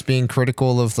 where he's being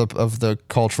critical of the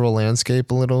cultural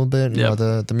landscape a little bit. You know,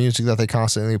 the music that they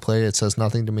constantly play, it says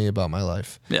nothing to me about my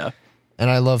life. Yeah. And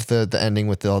I love the ending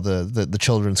with all the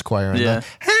children's choir and the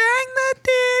hang the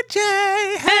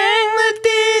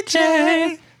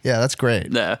DJ. Yeah, that's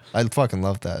great. Yeah. I fucking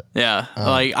love that. Yeah.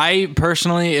 Like I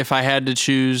personally, if I had to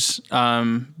choose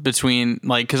between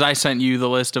like, cause I sent you the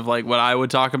list of like what I would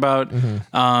talk about.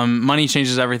 Money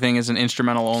Changes Everything is an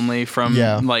instrumental only from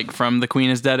from the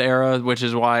Queen is Dead era, which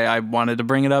is why I wanted to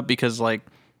bring it up, because like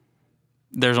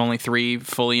there's only 3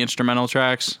 fully instrumental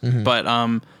tracks.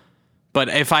 But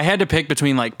if I had to pick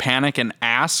between like Panic and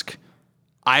Ask,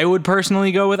 I would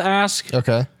personally go with Ask.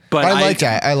 Okay. But I like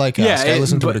Ask. I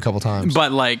listened to it a couple times.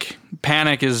 But like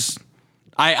Panic is,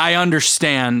 I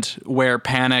understand where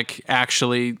Panic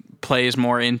actually plays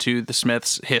more into the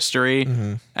Smiths' history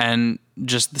and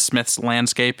just the Smiths'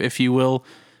 landscape, if you will,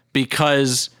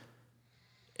 because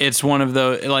it's one of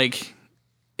the, like,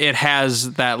 it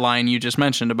has that line you just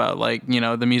mentioned about like, you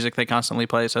know, the music they constantly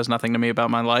play says nothing to me about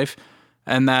my life.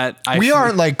 And that we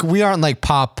aren't like pop, we aren't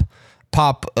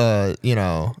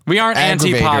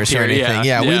anti-pop here.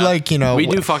 Yeah, we like, we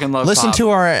do fucking love listen pop. to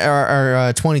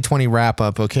our 2020 wrap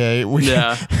up. Okay.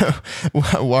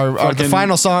 The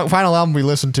final album we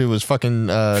listened to was fucking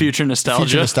Future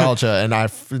Nostalgia.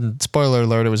 And spoiler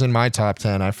alert, it was in my top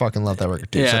 10. I fucking love that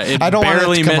record too. Yeah, so it I don't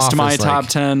barely missed my top like,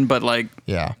 10, but like,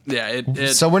 yeah.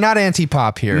 So we're not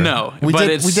anti-pop here. No, we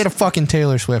did a fucking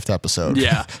Taylor Swift episode.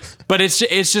 Yeah, but it's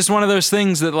just one of those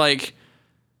things that like,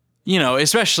 you know,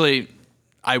 especially.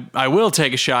 I will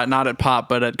take a shot, not at pop,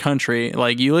 but at country.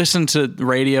 Like, you listen to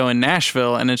radio in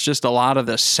Nashville, and it's just a lot of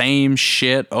the same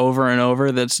shit over and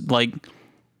over that's, like,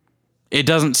 it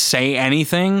doesn't say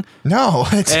anything. No.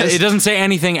 It doesn't say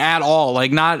anything at all.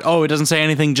 Like, it doesn't say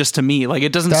anything just to me. Like,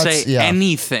 it doesn't say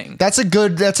anything. That's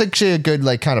actually a good,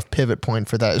 like, kind of pivot point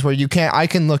for that, is where I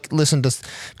can listen to,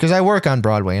 because I work on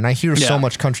Broadway, and I hear so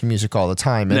much country music all the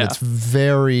time, and it's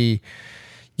very...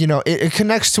 You know, it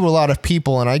connects to a lot of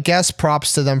people, and I guess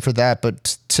props to them for that.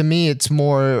 But to me, it's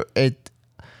more, I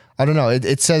don't know.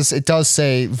 It does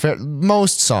say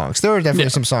most songs. There are definitely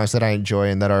some songs that I enjoy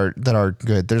and that are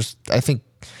good. I think,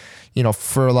 you know,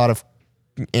 for a lot of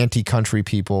anti-country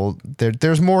people,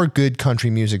 there's more good country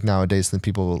music nowadays than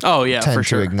people tend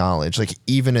to acknowledge. Like,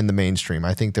 even in the mainstream,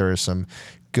 I think there is some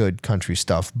good country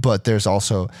stuff, but there's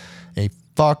also a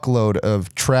fuckload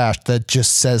of trash that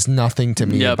just says nothing to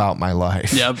me about my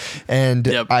life. And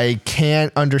I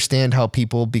can't understand how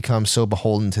people become so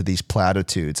beholden to these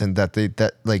platitudes, and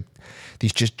that like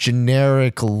these just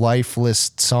generic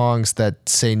lifeless songs that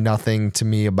say nothing to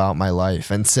me about my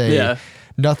life and say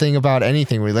nothing about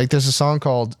anything really. Like, there's a song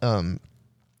called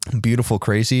Beautiful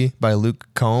Crazy by Luke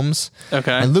Combs.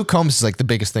 Okay. And Luke Combs is like the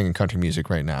biggest thing in country music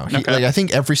right now. Like, I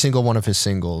think every single one of his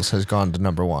singles has gone to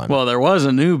 #1. Well, there was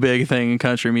a new big thing in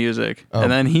country music,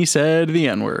 and then he said the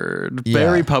N-word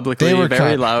very publicly,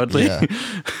 very loudly. Yeah.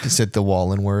 He said the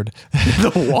Wallin word.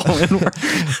 The Wallin word.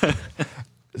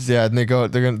 Yeah, and they're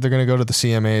gonna go to the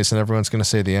CMAs, and everyone's gonna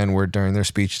say the N-word during their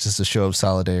speech as a show of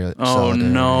solidarity. Oh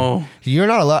no! You're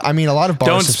not allowed. I mean, a lot of bars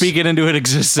don't speak it into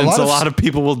existence. A lot of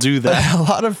people will do that. A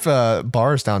lot of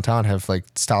bars downtown have like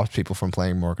stopped people from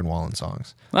playing Morgan Wallen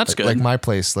songs. That's good. Like my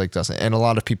place like doesn't, and a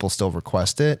lot of people still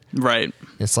request it. Right.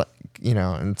 It's like, you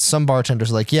know, and some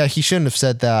bartenders are like, yeah, he shouldn't have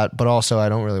said that, but also I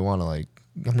don't really want to, like,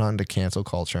 I'm not into cancel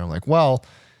culture. I'm like, well,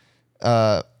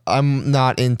 I'm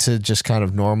not into just kind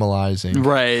of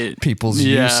normalizing people's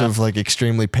use of like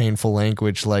extremely painful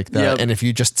language like that. And if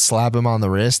you just slap him on the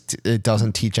wrist, it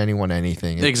doesn't teach anyone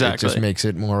anything. It just makes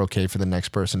it more okay for the next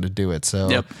person to do it.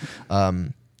 So,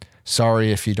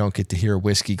 sorry if you don't get to hear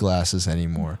whiskey glasses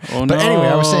anymore. But anyway,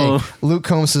 I was saying, Luke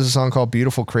Combs has a song called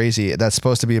Beautiful Crazy that's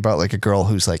supposed to be about like a girl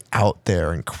who's like out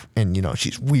there and you know,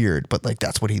 she's weird, but like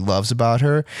that's what he loves about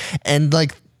her. And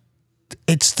like,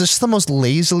 it's just the most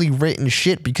lazily written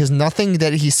shit, because nothing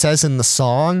that he says in the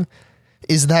song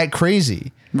is that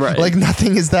crazy. Right. Like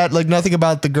nothing is that, like nothing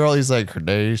about the girl. He's like, her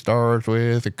day starts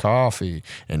with a coffee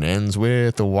and ends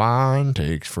with a wine,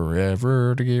 takes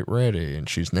forever to get ready, and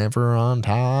she's never on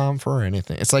time for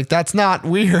anything. It's like, that's not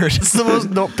weird. It's the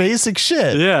most basic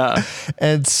shit. Yeah.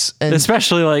 And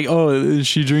especially like, oh,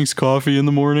 she drinks coffee in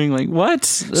the morning. Like, what?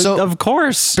 So of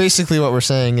course. Basically what we're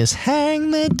saying is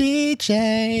hang the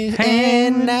DJ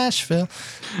in Nashville.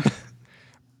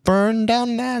 Burn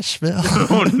down Nashville.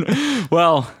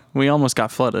 Well, we almost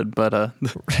got flooded, but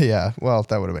yeah, well,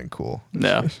 that would have been cool.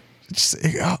 Yeah. Just,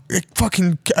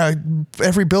 fucking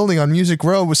every building on Music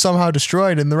Row was somehow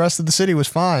destroyed and the rest of the city was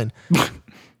fine.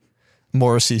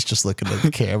 Morrissey's just looking at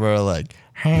the camera like,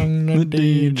 hang the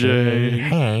DJ.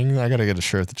 Hang. I got to get a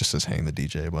shirt that just says hang the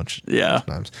DJ a bunch of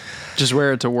times. Just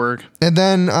wear it to work. And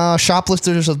then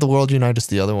Shoplifters of the World Unite is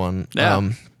the other one.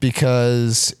 Yeah.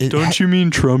 Because don't you mean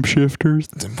Trump shifters?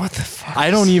 What the fuck? I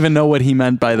don't even know what he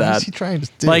meant by that. What is he trying to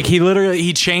do? Like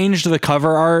he changed the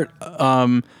cover art.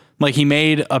 Like he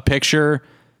made a picture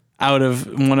out of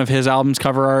one of his album's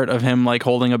cover art of him like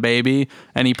holding a baby,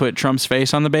 and he put Trump's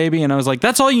face on the baby, and I was like,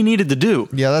 that's all you needed to do.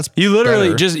 Yeah, that's you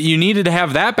literally better. you needed to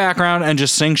have that background and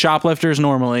just sing Shoplifters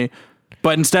normally.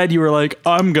 But instead, you were like,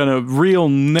 "I'm gonna really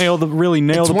nail the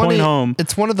point home."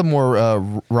 It's one of the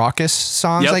more raucous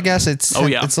songs, I guess. It's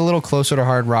a little closer to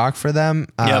hard rock for them.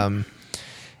 And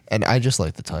I just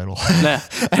like the title. I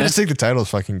just think the title is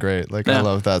fucking great. Like I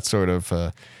love that sort of.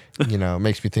 It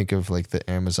makes me think of like the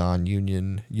Amazon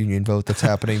union vote that's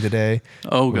happening today.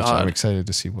 Oh God! I'm excited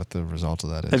to see what the result of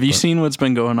that is. Have you seen what's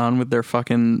been going on with their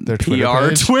fucking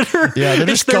Twitter Twitter? Yeah, they're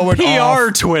just their going PR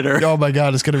off. Twitter. Oh my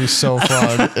God, it's gonna be so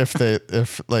fun if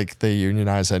they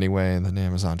unionize anyway, and then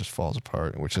Amazon just falls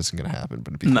apart, which isn't gonna happen,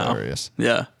 but it'd be hilarious.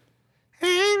 Yeah.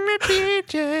 Hang the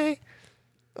DJ.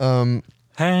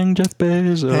 Hang Jeff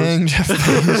Bezos. Hang Jeff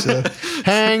Bezos.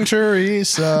 Hang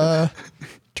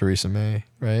Theresa May,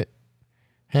 right?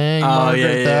 Hang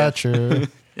Margaret Thatcher.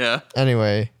 Yeah.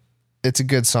 Anyway, it's a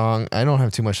good song. I don't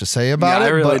have too much to say about it. I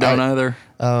really don't either.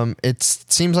 It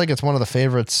seems like it's one of the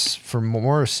favorites for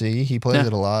Morrissey. He plays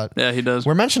it a lot. Yeah, he does.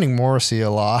 We're mentioning Morrissey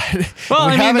a lot. Well,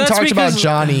 we haven't talked about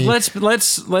Johnny.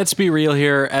 Let's be real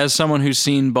here. As someone who's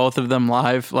seen both of them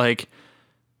live, like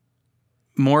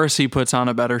Morrissey puts on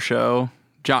a better show.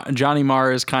 Johnny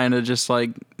Marr is kind of just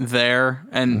like there,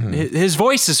 and his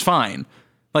voice is fine.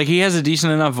 Like he has a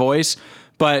decent enough voice,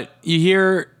 but you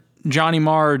hear Johnny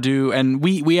Marr do, and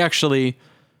we actually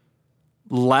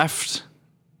left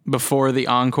before the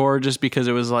encore just because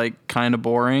it was like kind of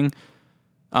boring.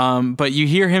 But you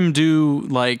hear him do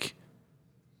like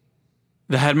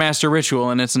the Headmaster Ritual,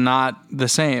 and it's not the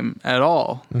same at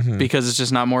all because it's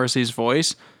just not Morrissey's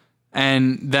voice.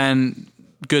 And then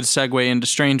good segue into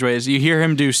Strange Ways. You hear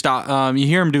him do you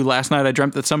hear him do Last Night I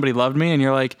Dreamt That Somebody Loved Me, and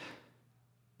you're like,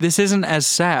 this isn't as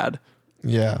sad.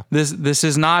 Yeah. This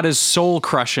is not as soul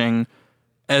crushing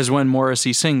as when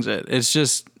Morrissey sings it. It's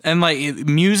just, and like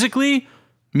musically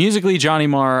Johnny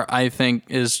Marr, I think,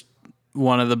 is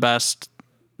one of the best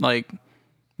like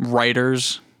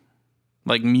writers,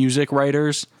 like music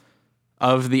writers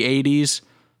of the 80s,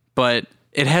 but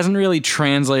it hasn't really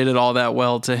translated all that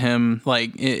well to him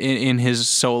like in his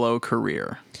solo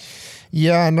career.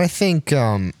 Yeah, and I think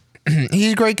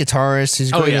he's a great guitarist.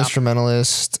 He's a great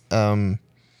instrumentalist.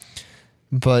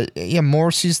 But yeah,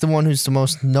 Morrissey's the one who's the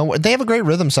most they have a great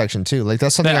rhythm section too. Like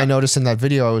that's something I noticed in that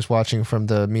video I was watching from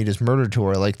the Meet Is Murder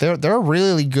tour. Like they're a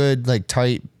really good, like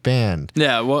tight band.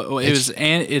 Yeah, well it's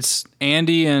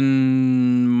Andy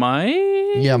and Mike?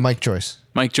 Yeah, Mike Joyce.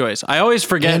 Mike Joyce. I always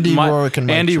forget Andy Rourke and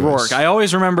Mike Andy Joyce. Rourke. I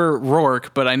always remember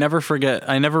Rourke, but I never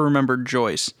remember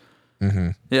Joyce.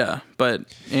 Yeah, but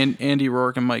Andy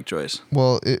Rourke and Mike Joyce.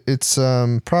 Well, it's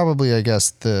probably, I guess,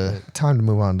 the time to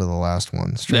move on to the last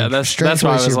one. That's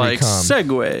why I was like,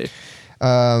 segue.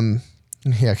 Yeah,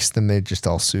 because then they just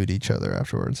all sued each other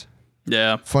afterwards.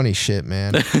 Yeah. Funny shit,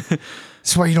 man.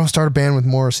 That's why you don't start a band with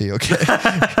Morrissey, okay?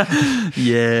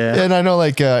 Yeah. And I know,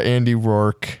 like, Andy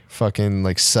Rourke fucking,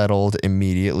 like, settled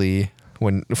immediately.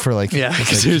 Yeah,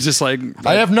 because he was just like,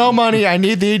 I have no money. I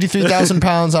need the 83,000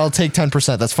 pounds. I'll take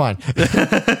 10%. That's fine.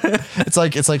 It's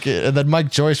like that Mike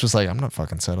Joyce was like, I'm not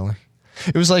fucking settling.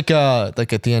 It was like at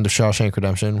the end of Shawshank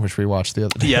Redemption, which we watched the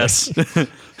other day. Yes.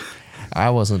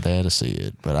 I wasn't there to see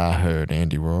it, but I heard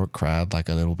Andy Rourke cried like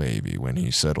a little baby when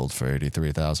he settled for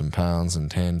 83,000 pounds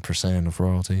and 10% of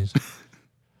royalties.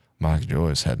 Mike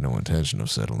Joyce had no intention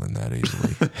of settling that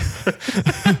easily.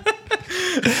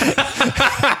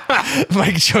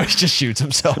 Mike Joyce just shoots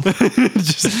himself.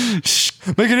 Just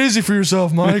make it easy for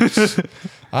yourself, Mike.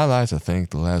 I like to think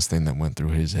the last thing that went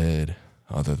through his head,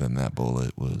 other than that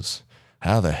bullet, was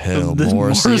how the hell Did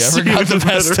Morrissey ever got the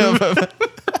best of him?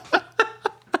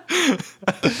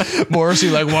 Morrissey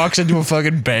like walks into a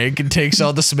fucking bank and takes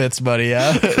all the Smiths money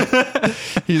out.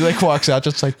 He like walks out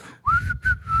just like,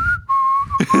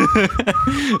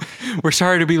 we're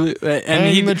sorry to be,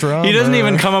 and he doesn't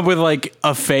even come up with like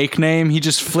a fake name. He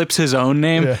just flips his own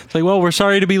name. Yeah. It's like, well, we're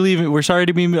sorry to be leaving. We're sorry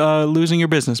to be losing your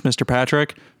business, Mr.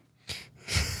 Patrick.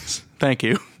 Thank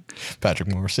you. Patrick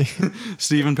Morrissey.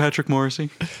 Stephen Patrick Morrissey.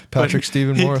 Patrick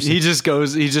Stephen Morrissey. He just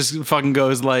fucking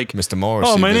goes like, Mr.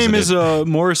 Morrissey. oh, my name is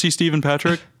Morrissey Stephen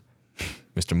Patrick.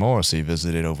 Mr. Morrissey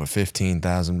visited over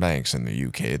 15,000 banks in the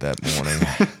UK that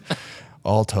morning.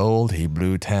 All told, he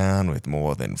blew town with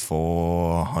more than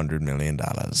 $400 million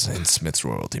in Smith's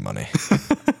royalty money.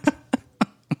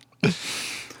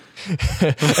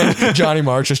 And Johnny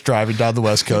Marr just driving down the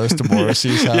West Coast to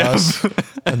Morrissey's house,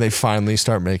 and they finally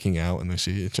start making out when they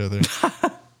see each other.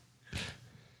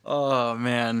 Oh,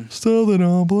 man. Still they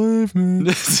don't believe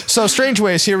me. So, Strange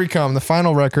Ways, here we come. The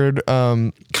final record.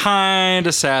 Kind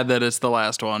of sad that it's the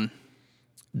last one.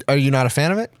 Are you not a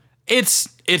fan of it? It's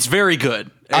very good.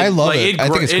 I love it. I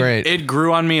think it's great. It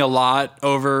grew on me a lot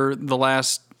over the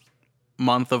last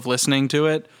month of listening to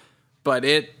it, but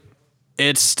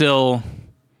it's still,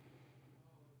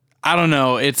 I don't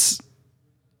know. It's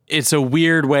a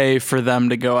weird way for them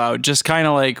to go out. Just kind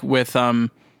of like with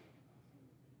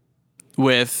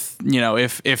you know,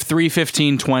 if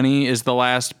 3:15:20 is the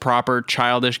last proper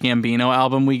Childish Gambino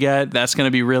album we get, that's going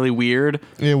to be really weird.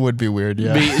 It would be weird,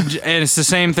 yeah. And it's the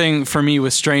same thing for me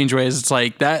with Strange Ways. It's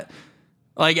like that,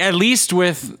 like at least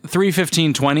with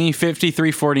 3:15:20,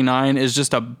 53:49 is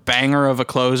just a banger of a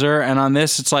closer. And on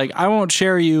this, it's like, I Won't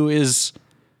Share You is,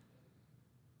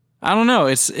 I don't know.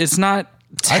 It's not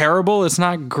terrible. It's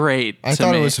not great. I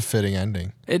thought it was a fitting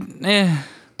ending.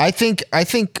 I think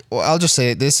well, I'll just say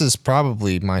it, this is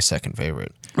probably my second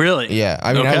favorite. Really? Yeah.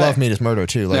 I mean, Okay. I love Meet Is Murder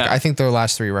too. Like, Yeah. I think their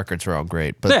last three records are all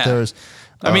great, but Yeah. there's,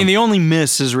 I mean, the only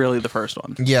miss is really the first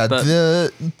one. yeah,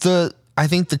 But- I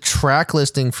think the track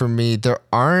listing for me,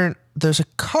 there's a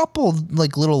couple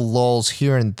like little lulls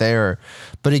here and there,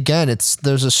 but again,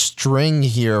 there's a string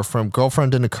here from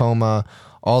Girlfriend in a Coma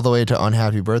all the way to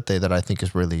Unhappy Birthday that I think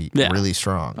is really, really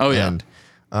strong. Oh, yeah.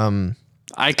 And,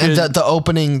 I could. and the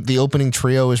opening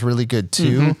trio is really good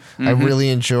too. I really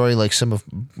enjoy like some of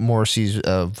Morrissey's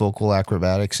vocal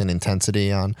acrobatics and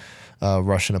intensity on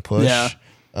Rush and a Push. Yeah.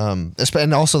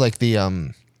 And also like the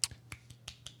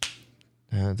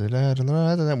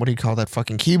what do you call that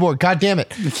fucking keyboard? God damn it!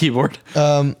 The keyboard.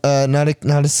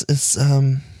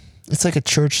 It's like a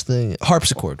church thing.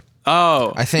 Harpsichord.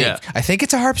 Oh, I think. yeah. I think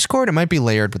it's a harpsichord. It might be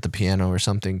layered with the piano or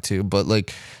something too. But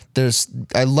like,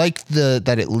 I like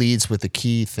that it leads with the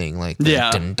key thing. Like, Yeah.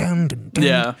 dun, dun, dun,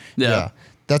 dun. Yeah.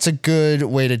 That's a good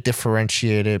way to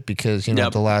differentiate it because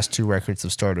Yep. the last two records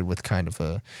have started with kind of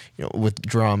a with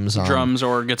drums Or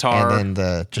guitar. and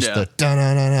then Yeah. the dun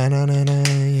dun dun dun dun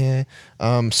dun, yeah.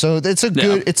 So it's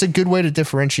a good way to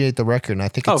differentiate the record, and I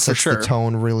think it for sets sure. the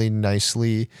tone really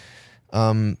nicely.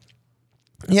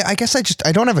 Yeah, I guess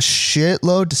I don't have a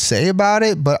shitload to say about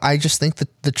it, but I just think that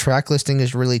the track listing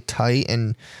is really tight,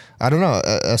 and I don't know,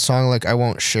 a song like I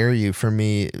Won't Share You for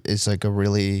me is like a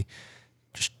really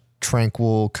just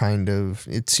tranquil kind of,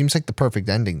 it seems like the perfect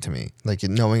ending to me. Like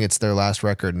knowing it's their last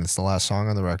record and it's the last song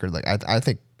on the record, like I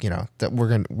think,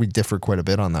 that we differ quite a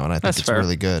bit on that one. I think it's fair.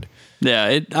 really good.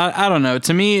 Yeah, I don't know.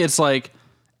 To me, it's like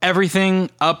everything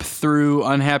up through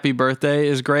Unhappy Birthday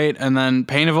is great, and then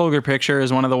Paint a Vulgar Picture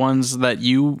is one of the ones that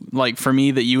you, like, for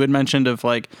me, that you had mentioned of,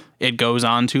 like, it goes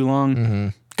on too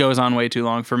long. Goes on way too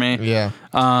long for me. Yeah.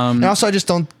 And also, I just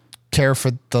don't care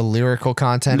for the lyrical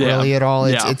content really at all.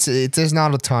 It's there's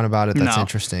not a ton about it that's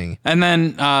interesting. And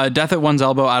then Death at One's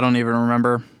Elbow, I don't even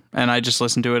remember. And I just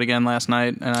listened to it again last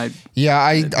night, and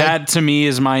that to me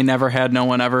is my Never Had No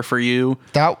One Ever for You.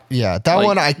 That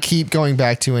one I keep going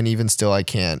back to, and even still I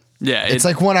can't. Yeah, it's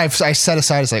like one I set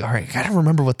aside. It's like, all right, I gotta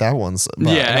remember what that one's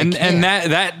about. Yeah, and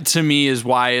that to me is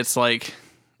why it's like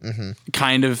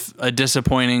kind of a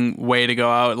disappointing way to go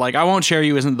out. Like, I Won't Share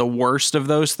You isn't the worst of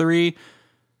those three,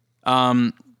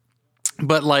 but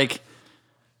like,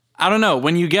 I don't know,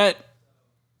 when you get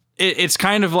it's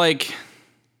kind of like.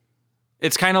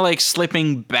 It's kind of like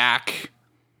slipping back,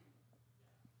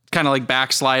 kind of like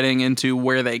backsliding into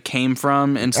where they came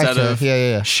from instead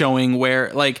of showing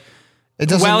where, like,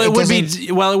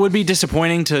 it would be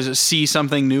disappointing to see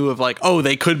something new of like, oh,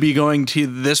 they could be going to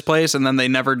this place and then they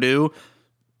never do.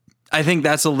 I think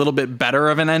that's a little bit better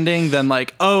of an ending than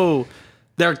like, oh,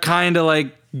 they're kind of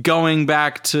like going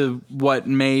back to what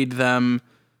made them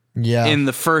in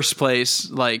the first place,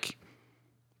 like,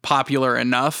 popular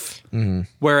enough.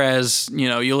 Whereas, you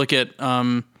know, you look at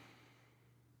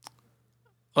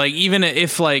like even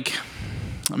if like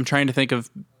I'm trying to think of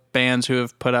bands who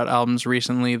have put out albums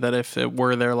recently that if it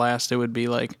were their last, it would be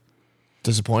like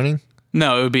disappointing.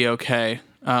 No, it would be okay.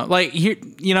 Like here,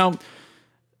 you know,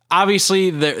 obviously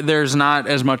there's not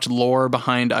as much lore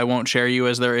behind "I Won't Share You"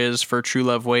 as there is for "True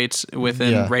Love Waits"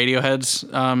 within Radiohead's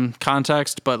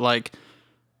context. But like,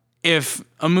 if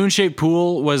 "A Moon-Shaped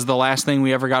Pool" was the last thing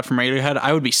we ever got from Radiohead,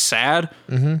 I would be sad,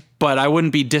 but I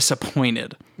wouldn't be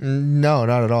disappointed. No,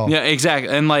 not at all. Yeah,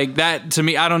 exactly. And like that to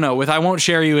me, I don't know. With "I Won't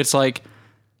Share You," it's like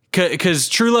because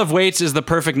 "True Love Waits" is the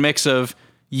perfect mix of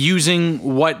using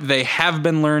what they have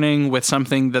been learning with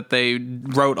something that they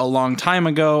wrote a long time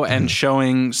ago and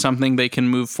showing something they can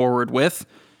move forward with.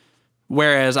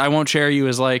 Whereas "I Won't Share You"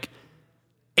 is like,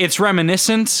 it's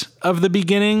reminiscent of the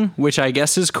beginning, which I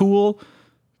guess is cool,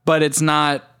 but it's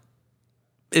not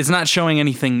showing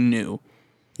anything new.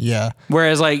 Yeah.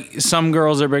 Whereas like Some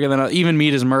Girls Are Bigger Than even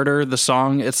Meat is Murder, the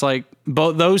song, it's like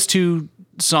both those two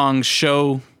songs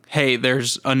show, hey,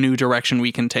 there's a new direction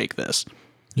we can take this.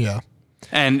 Yeah.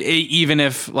 And even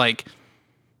if like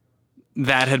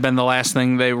that had been the last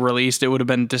thing they released, it would have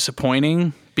been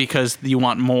disappointing because you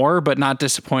want more, but not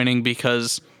disappointing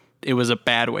because it was a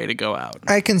bad way to go out.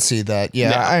 I can see that.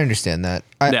 Yeah, I understand that.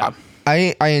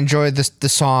 I enjoyed the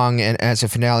song and as a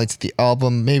finale to the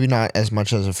album, maybe not as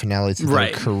much as a finale to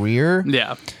their career.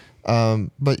 Yeah.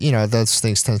 But you know, those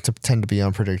things tend to be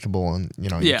unpredictable, and you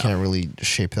know you can't really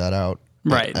shape that out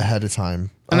ahead of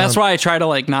time. And that's why I try to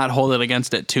like not hold it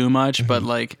against it too much, but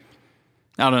like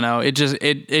I don't know, it just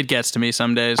it gets to me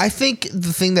some days. I think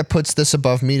the thing that puts this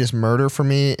above Meat is Murder for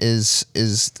me is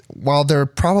while there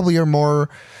probably are more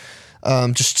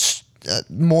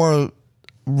more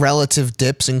relative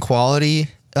dips in quality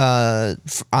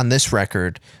on this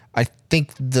record, I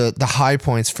think the high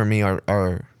points for me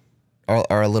are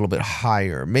a little bit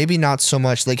higher. Maybe not so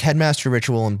much like Headmaster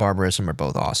Ritual and Barbarism are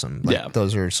both awesome. Like,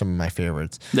 those are some of my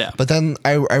favorites. Yeah. But then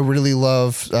I really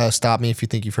love Stop Me If You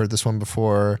Think You've Heard This One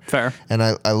Before. Fair. And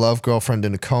I love Girlfriend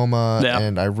in a Coma. Yeah.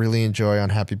 And I really enjoy On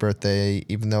Happy Birthday,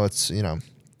 even though it's, you know,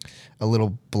 a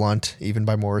little blunt even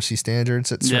by Morrissey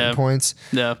standards at certain points.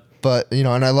 Yeah. But, you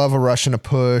know, and I love A Rush and a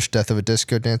Push, Death of a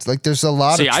Disco Dance. Like, there's a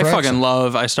lot of tracks. I fucking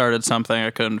love I Started Something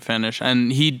I Couldn't Finish.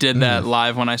 And he did that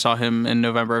live when I saw him in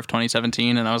November of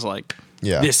 2017. And I was like,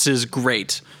 this is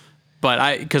great. But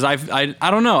I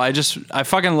don't know. I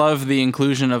fucking love the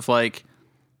inclusion of, like,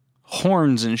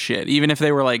 horns and shit. Even if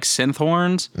they were, like, synth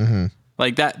horns. Mm-hmm.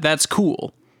 Like, that's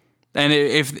cool. And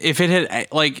if it had,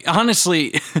 like,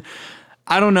 honestly,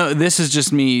 I don't know. This is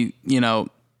just me, you know,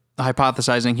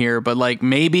 hypothesizing here, but like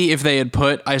maybe if they had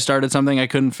put I Started Something I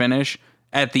Couldn't Finish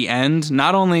at the end,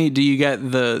 not only do you get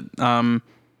the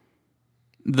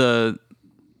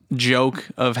joke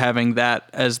of having that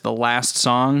as the last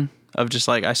song of just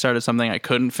like I started something I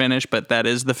couldn't finish, but that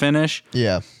is the finish.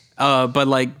 Yeah. But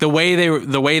like the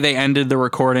way they ended the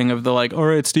recording of the like, all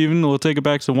right, Steven, we'll take it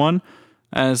back to one.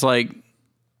 And it's like,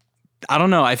 I don't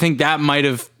know. I think that might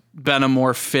have been a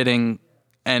more fitting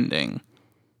ending.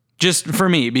 Just for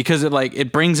me, because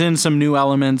it brings in some new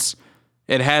elements.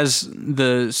 It has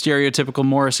the stereotypical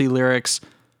Morrissey lyrics,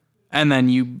 and then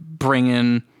you bring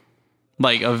in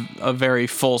like a very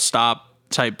full stop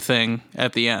type thing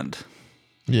at the end.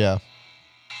 Yeah.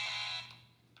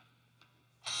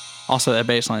 Also, that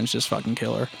bass line is just fucking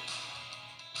killer.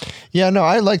 Yeah, no,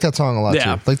 I like that song a lot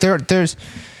too. Like there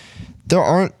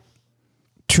aren't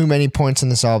too many points in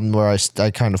this album where I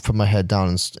kind of put my head down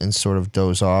and sort of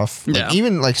doze off. Like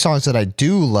even like songs that I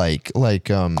do like Last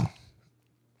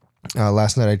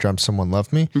Night I Dreamt Someone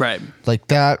Loved Me. Right. Like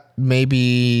that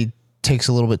maybe takes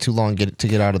a little bit too long to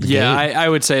get out of the gate. Yeah, I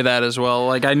would say that as well.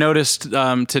 Like I noticed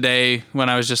today when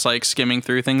I was just like skimming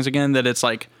through things again that it's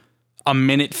like a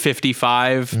minute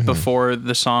 55 before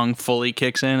the song fully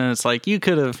kicks in, and it's like you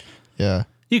could have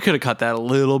cut that a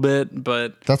little bit,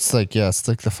 but that's like it's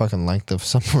like the fucking length of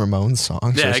some Ramones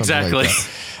songs. Yeah, exactly.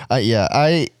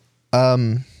 Like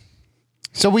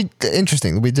so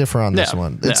interesting. We differ on this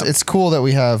one. It's cool that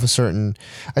we have a certain.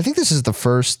 I think this is the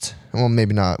first. Well,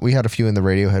 maybe not. We had a few in the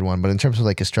Radiohead one, but in terms of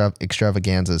like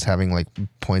extravaganzas, having like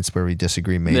points where we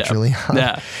disagree majorly.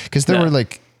 Yeah, because there were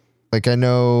like I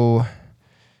know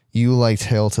you liked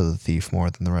Hail to the Thief more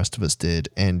than the rest of us did,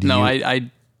 and I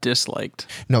disliked.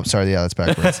 Nope, sorry, yeah, that's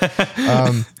backwards.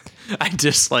 I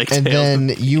disliked. And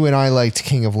then you and I liked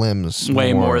King of Limbs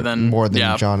way more than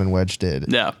John and Wedge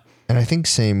did. Yeah. And I think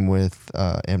same with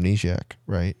Amnesiac,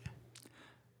 right?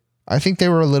 I think they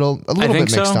were a little bit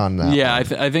mixed on that. Yeah,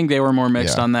 I think they were more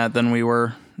mixed on that than we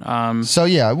were. So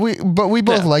yeah, we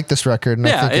both like this record, and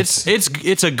I think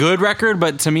it's a good record,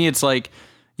 but to me, it's like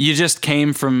you just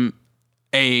came from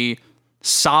a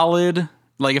solid.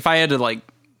 Like if I had to like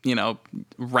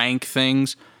rank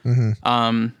things,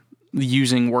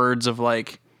 using words of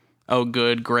like, oh,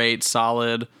 good, great,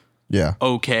 solid,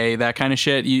 okay, that kind of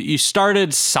shit. You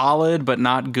started solid but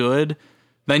not good.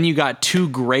 Then you got 2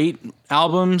 great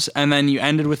albums, and then you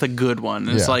ended with a good one.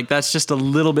 And it's like, that's just a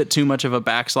little bit too much of a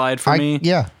backslide for me.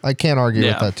 Yeah, I can't argue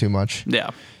with that too much. Yeah.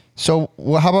 So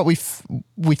how about we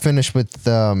finish with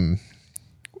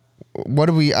what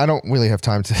do we? I don't really have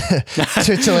time to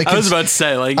like. I was about to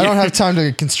say like I don't have time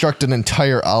to construct an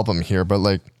entire album here, but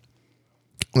like,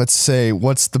 let's say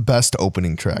what's the best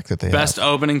opening track that they have? Best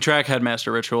opening track,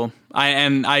 Headmaster Ritual.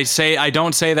 I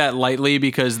don't say that lightly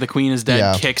because The Queen is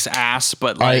Dead kicks ass,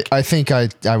 but like I think I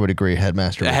would agree.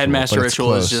 Headmaster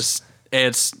Ritual is just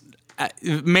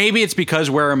maybe it's because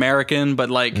we're American, but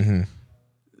like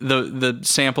the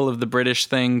sample of the British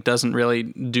thing doesn't really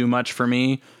do much for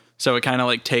me. So it kind of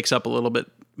like takes up a little bit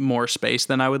more space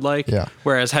than I would like. Yeah.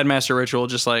 Whereas Headmaster Ritual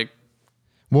just like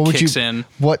kicks in.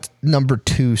 What number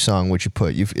 2 song would you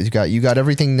put? You got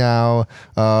Everything Now,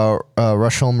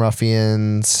 Rush Home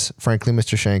Ruffians, Frankly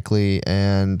Mr. Shankly,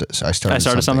 and I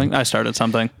started something. I started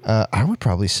something. I would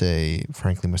probably say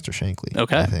Frankly Mr. Shankly.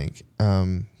 Okay. I think.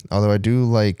 Although I do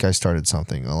like I started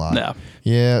something a lot. Yeah.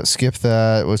 Yeah. Skip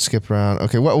that. Let's skip around.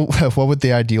 Okay. What would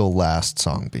the ideal last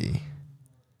song be?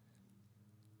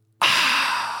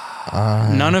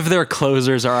 None of their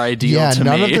closers are ideal to me.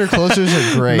 Yeah, none of their closers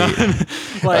are great.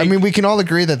 I mean, we can all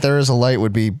agree that There Is a Light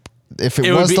would be, if it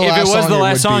was the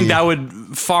last song, that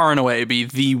would far and away be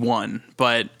the one,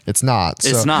 but it's not.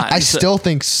 It's not. I still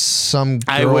think Some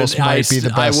Girls might be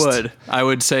the best. I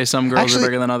would say Some Girls Are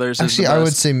Bigger Than Others. Actually, I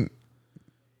would say,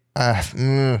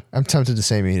 I'm tempted to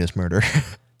say Meat is Murder.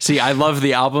 See, I love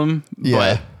the album,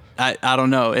 but I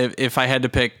don't know. If I had to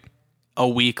pick a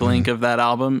weak link of that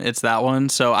album, it's that one.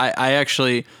 So I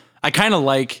kind of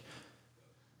like,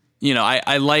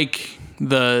 I like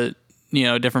the,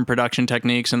 different production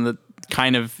techniques and the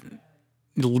kind of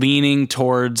leaning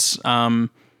towards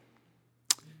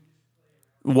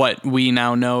what we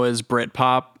now know as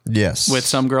Britpop. Yes. With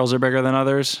Some Girls Are Bigger Than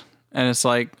Others. And it's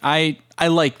like, I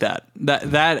like that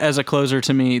as a closer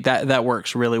to me, that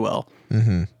works really well.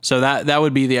 Mm-hmm. So that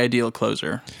would be the ideal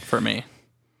closer for me.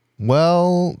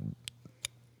 Well,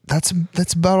 that's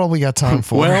about all we got time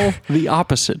for. Well, the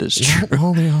opposite is true.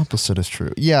 Well, the opposite is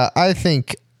true. Yeah, I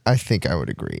think I would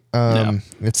agree.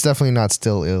 It's definitely not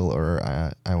Still Ill or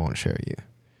I Won't Share You.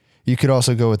 You could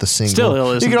also go with the single. Still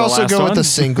Ill isn't You could the also last go one. with the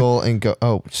single and go.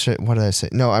 Oh shit! What did I say?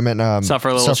 No, I meant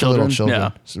Suffer Little Children. Yeah.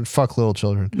 Fuck little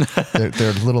children.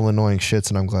 they're little annoying shits,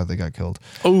 and I'm glad they got killed.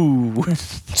 Oh,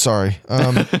 sorry.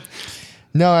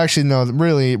 No, actually, no.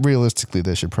 Really, realistically,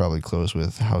 they should probably close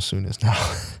with How Soon Is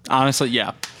Now. Honestly,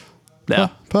 yeah. Yeah.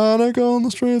 Panic on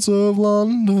the streets of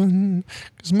London,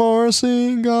 'cause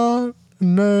Morrissey got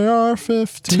an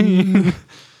AR-15.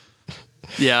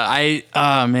 Yeah,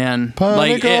 man.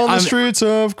 Panic on the streets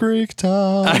of Greek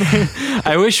Town.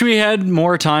 I wish we had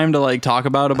more time to like talk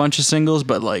about a bunch of singles,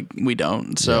 but like we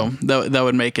don't. So that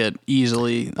would make it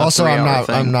easily. Also,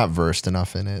 I'm not versed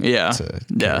enough in it. Yeah,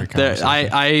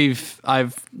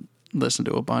 I've listened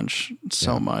to a bunch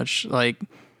so much like.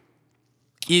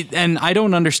 And I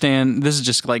don't understand. This is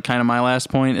just like kind of my last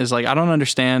point is like I don't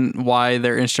understand why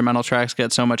their instrumental tracks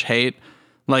get so much hate.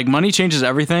 Like Money Changes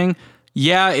Everything.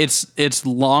 Yeah, it's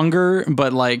longer,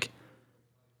 but like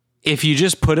if you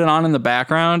just put it on in the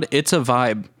background, it's a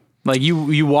vibe. Like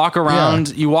you walk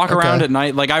around, around at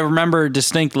night. Like I remember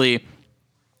distinctly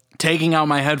taking out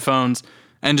my headphones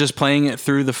and just playing it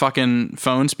through the fucking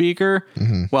phone speaker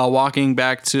while walking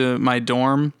back to my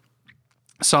dorm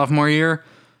sophomore year.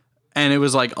 And it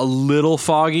was like a little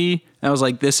foggy. And I was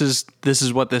like, this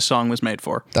is what this song was made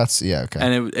for. Okay.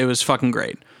 And it was fucking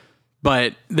great.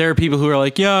 But there are people who are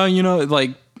like, yeah,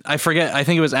 like I forget. I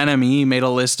think it was NME made a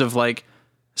list of like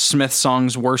Smith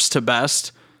songs worst to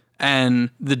best,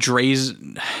 and the Dre's.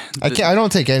 I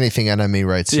don't take anything NME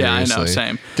right seriously. Yeah, I know.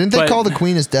 Same. Didn't they call The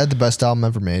Queen Is Dead the best album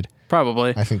ever made?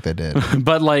 Probably. I think they did.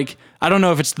 But like, I don't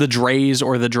know if it's the Dre's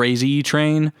or the Dre-Z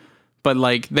train. But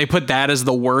like they put that as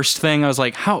the worst thing. I was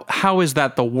like, how is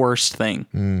that the worst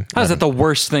thing? How is that the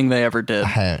worst thing they ever did? I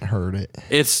hadn't heard it.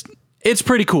 It's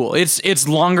pretty cool. It's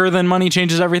longer than Money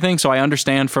Changes Everything, so I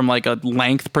understand from like a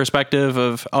length perspective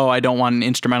of I don't want an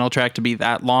instrumental track to be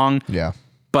that long. Yeah.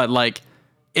 But like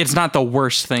it's not the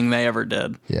worst thing they ever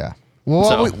did. Yeah. Well,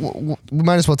 So- we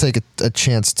might as well take a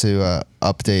chance to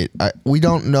update. We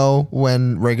don't know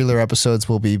when regular episodes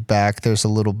will be back. There's a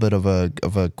little bit of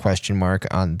a question mark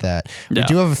on that. Yeah. We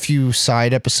do have a few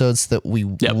side episodes that we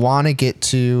want to get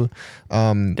to.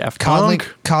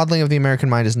 Coddling of the American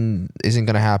Mind isn't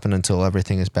going to happen until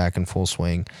everything is back in full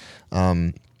swing.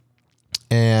 We're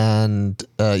going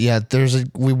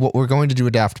to do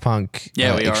a Daft Punk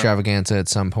extravaganza at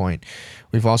some point.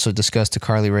 We've also discussed a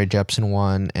Carly Rae Jepsen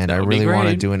one, and I really want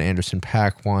to do an Anderson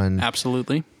 .Paak one.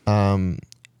 Absolutely.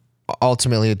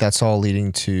 Ultimately, that's all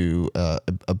leading to a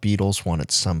Beatles one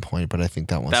at some point, but I think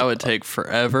that would take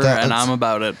forever, and I'm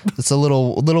about it. It's a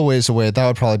little ways away. That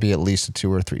would probably be at least a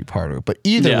 2 or 3 parter. But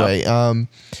either way,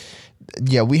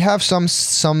 we have some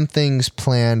things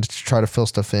planned to try to fill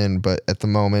stuff in, but at the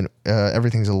moment,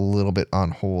 everything's a little bit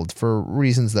on hold for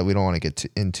reasons that we don't want to get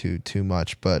into too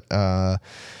much. But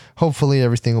hopefully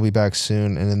everything will be back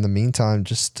soon. And in the meantime,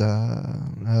 just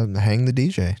hang the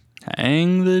DJ.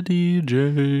 Hang the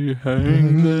DJ,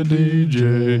 hang the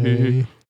DJ.